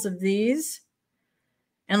multiples of these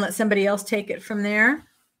and let somebody else take it from there.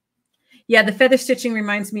 Yeah, the feather stitching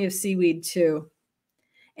reminds me of seaweed too.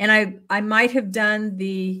 And I might have done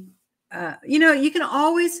the, you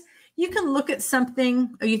can look at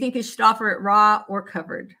something. Oh, you think you should offer it raw or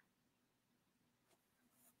covered?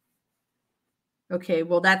 Okay,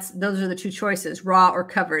 well, those are the two choices, raw or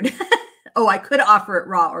covered. Oh, I could offer it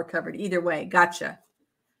raw or covered. Either way, gotcha.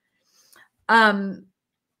 What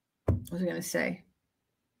was I going to say?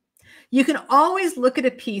 You can always look at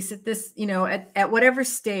a piece at this, at whatever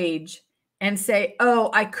stage, and say, oh,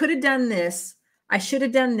 I could have done this. I should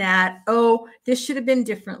have done that. Oh, this should have been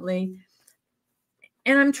differently.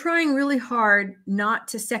 And I'm trying really hard not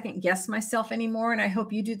to second guess myself anymore. And I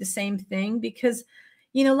hope you do the same thing, because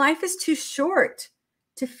life is too short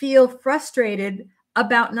to feel frustrated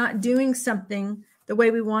about not doing something the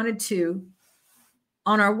way we wanted to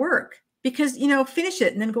on our work, because, finish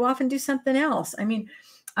it and then go off and do something else. I mean,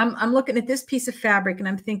 I'm looking at this piece of fabric and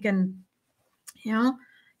I'm thinking,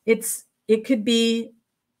 It could be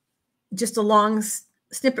just a long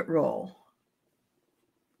snippet roll.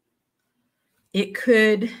 It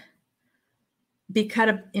could be cut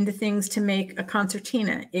up into things to make a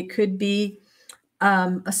concertina. It could be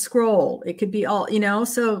a scroll. It could be all, you know,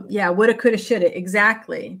 so yeah, woulda, coulda, shoulda,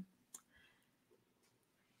 exactly.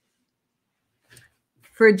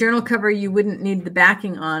 For a journal cover, you wouldn't need the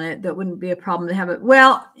backing on it. That wouldn't be a problem to have it.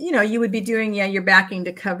 Well, you know, you would be doing, yeah, your backing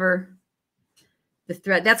to cover the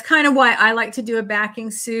thread. That's kind of why I like to do a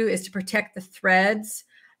backing, Sue, is to protect the threads.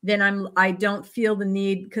 Then I don't feel the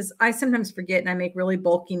need, because I sometimes forget and I make really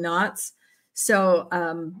bulky knots. So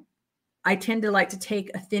I tend to like to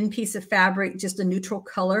take a thin piece of fabric, just a neutral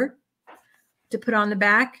color, to put on the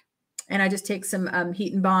back. And I just take some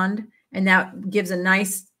heat and bond, and that gives a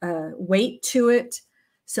nice weight to it.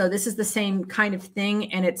 So this is the same kind of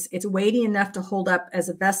thing, and it's weighty enough to hold up as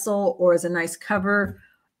a vessel or as a nice cover,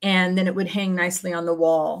 and then it would hang nicely on the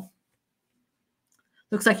wall.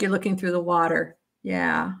 Looks like you're looking through the water.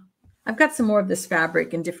 Yeah. I've got some more of this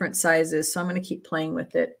fabric in different sizes, so I'm going to keep playing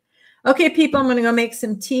with it. Okay, people, I'm going to go make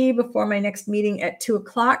some tea before my next meeting at 2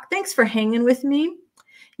 o'clock. Thanks for hanging with me.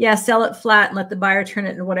 Yeah, sell it flat and let the buyer turn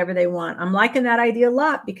it into whatever they want. I'm liking that idea a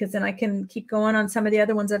lot, because then I can keep going on some of the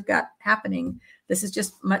other ones I've got happening. This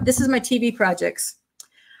is my TV projects.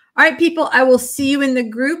 All right, people, I will see you in the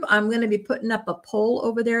group. I'm going to be putting up a poll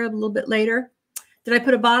over there a little bit later. Did I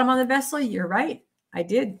put a bottom on the vessel? You're right. I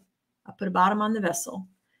did. I put a bottom on the vessel.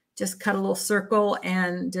 Just cut a little circle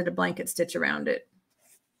and did a blanket stitch around it.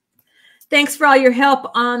 Thanks for all your help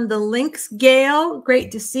on the links, Gail.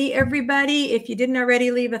 Great to see everybody. If you didn't already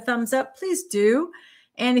leave a thumbs up, please do.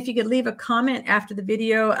 And if you could leave a comment after the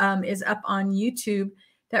video is up on YouTube,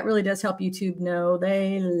 that really does help YouTube know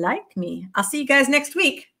they like me. I'll see you guys next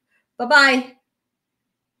week. Bye-bye.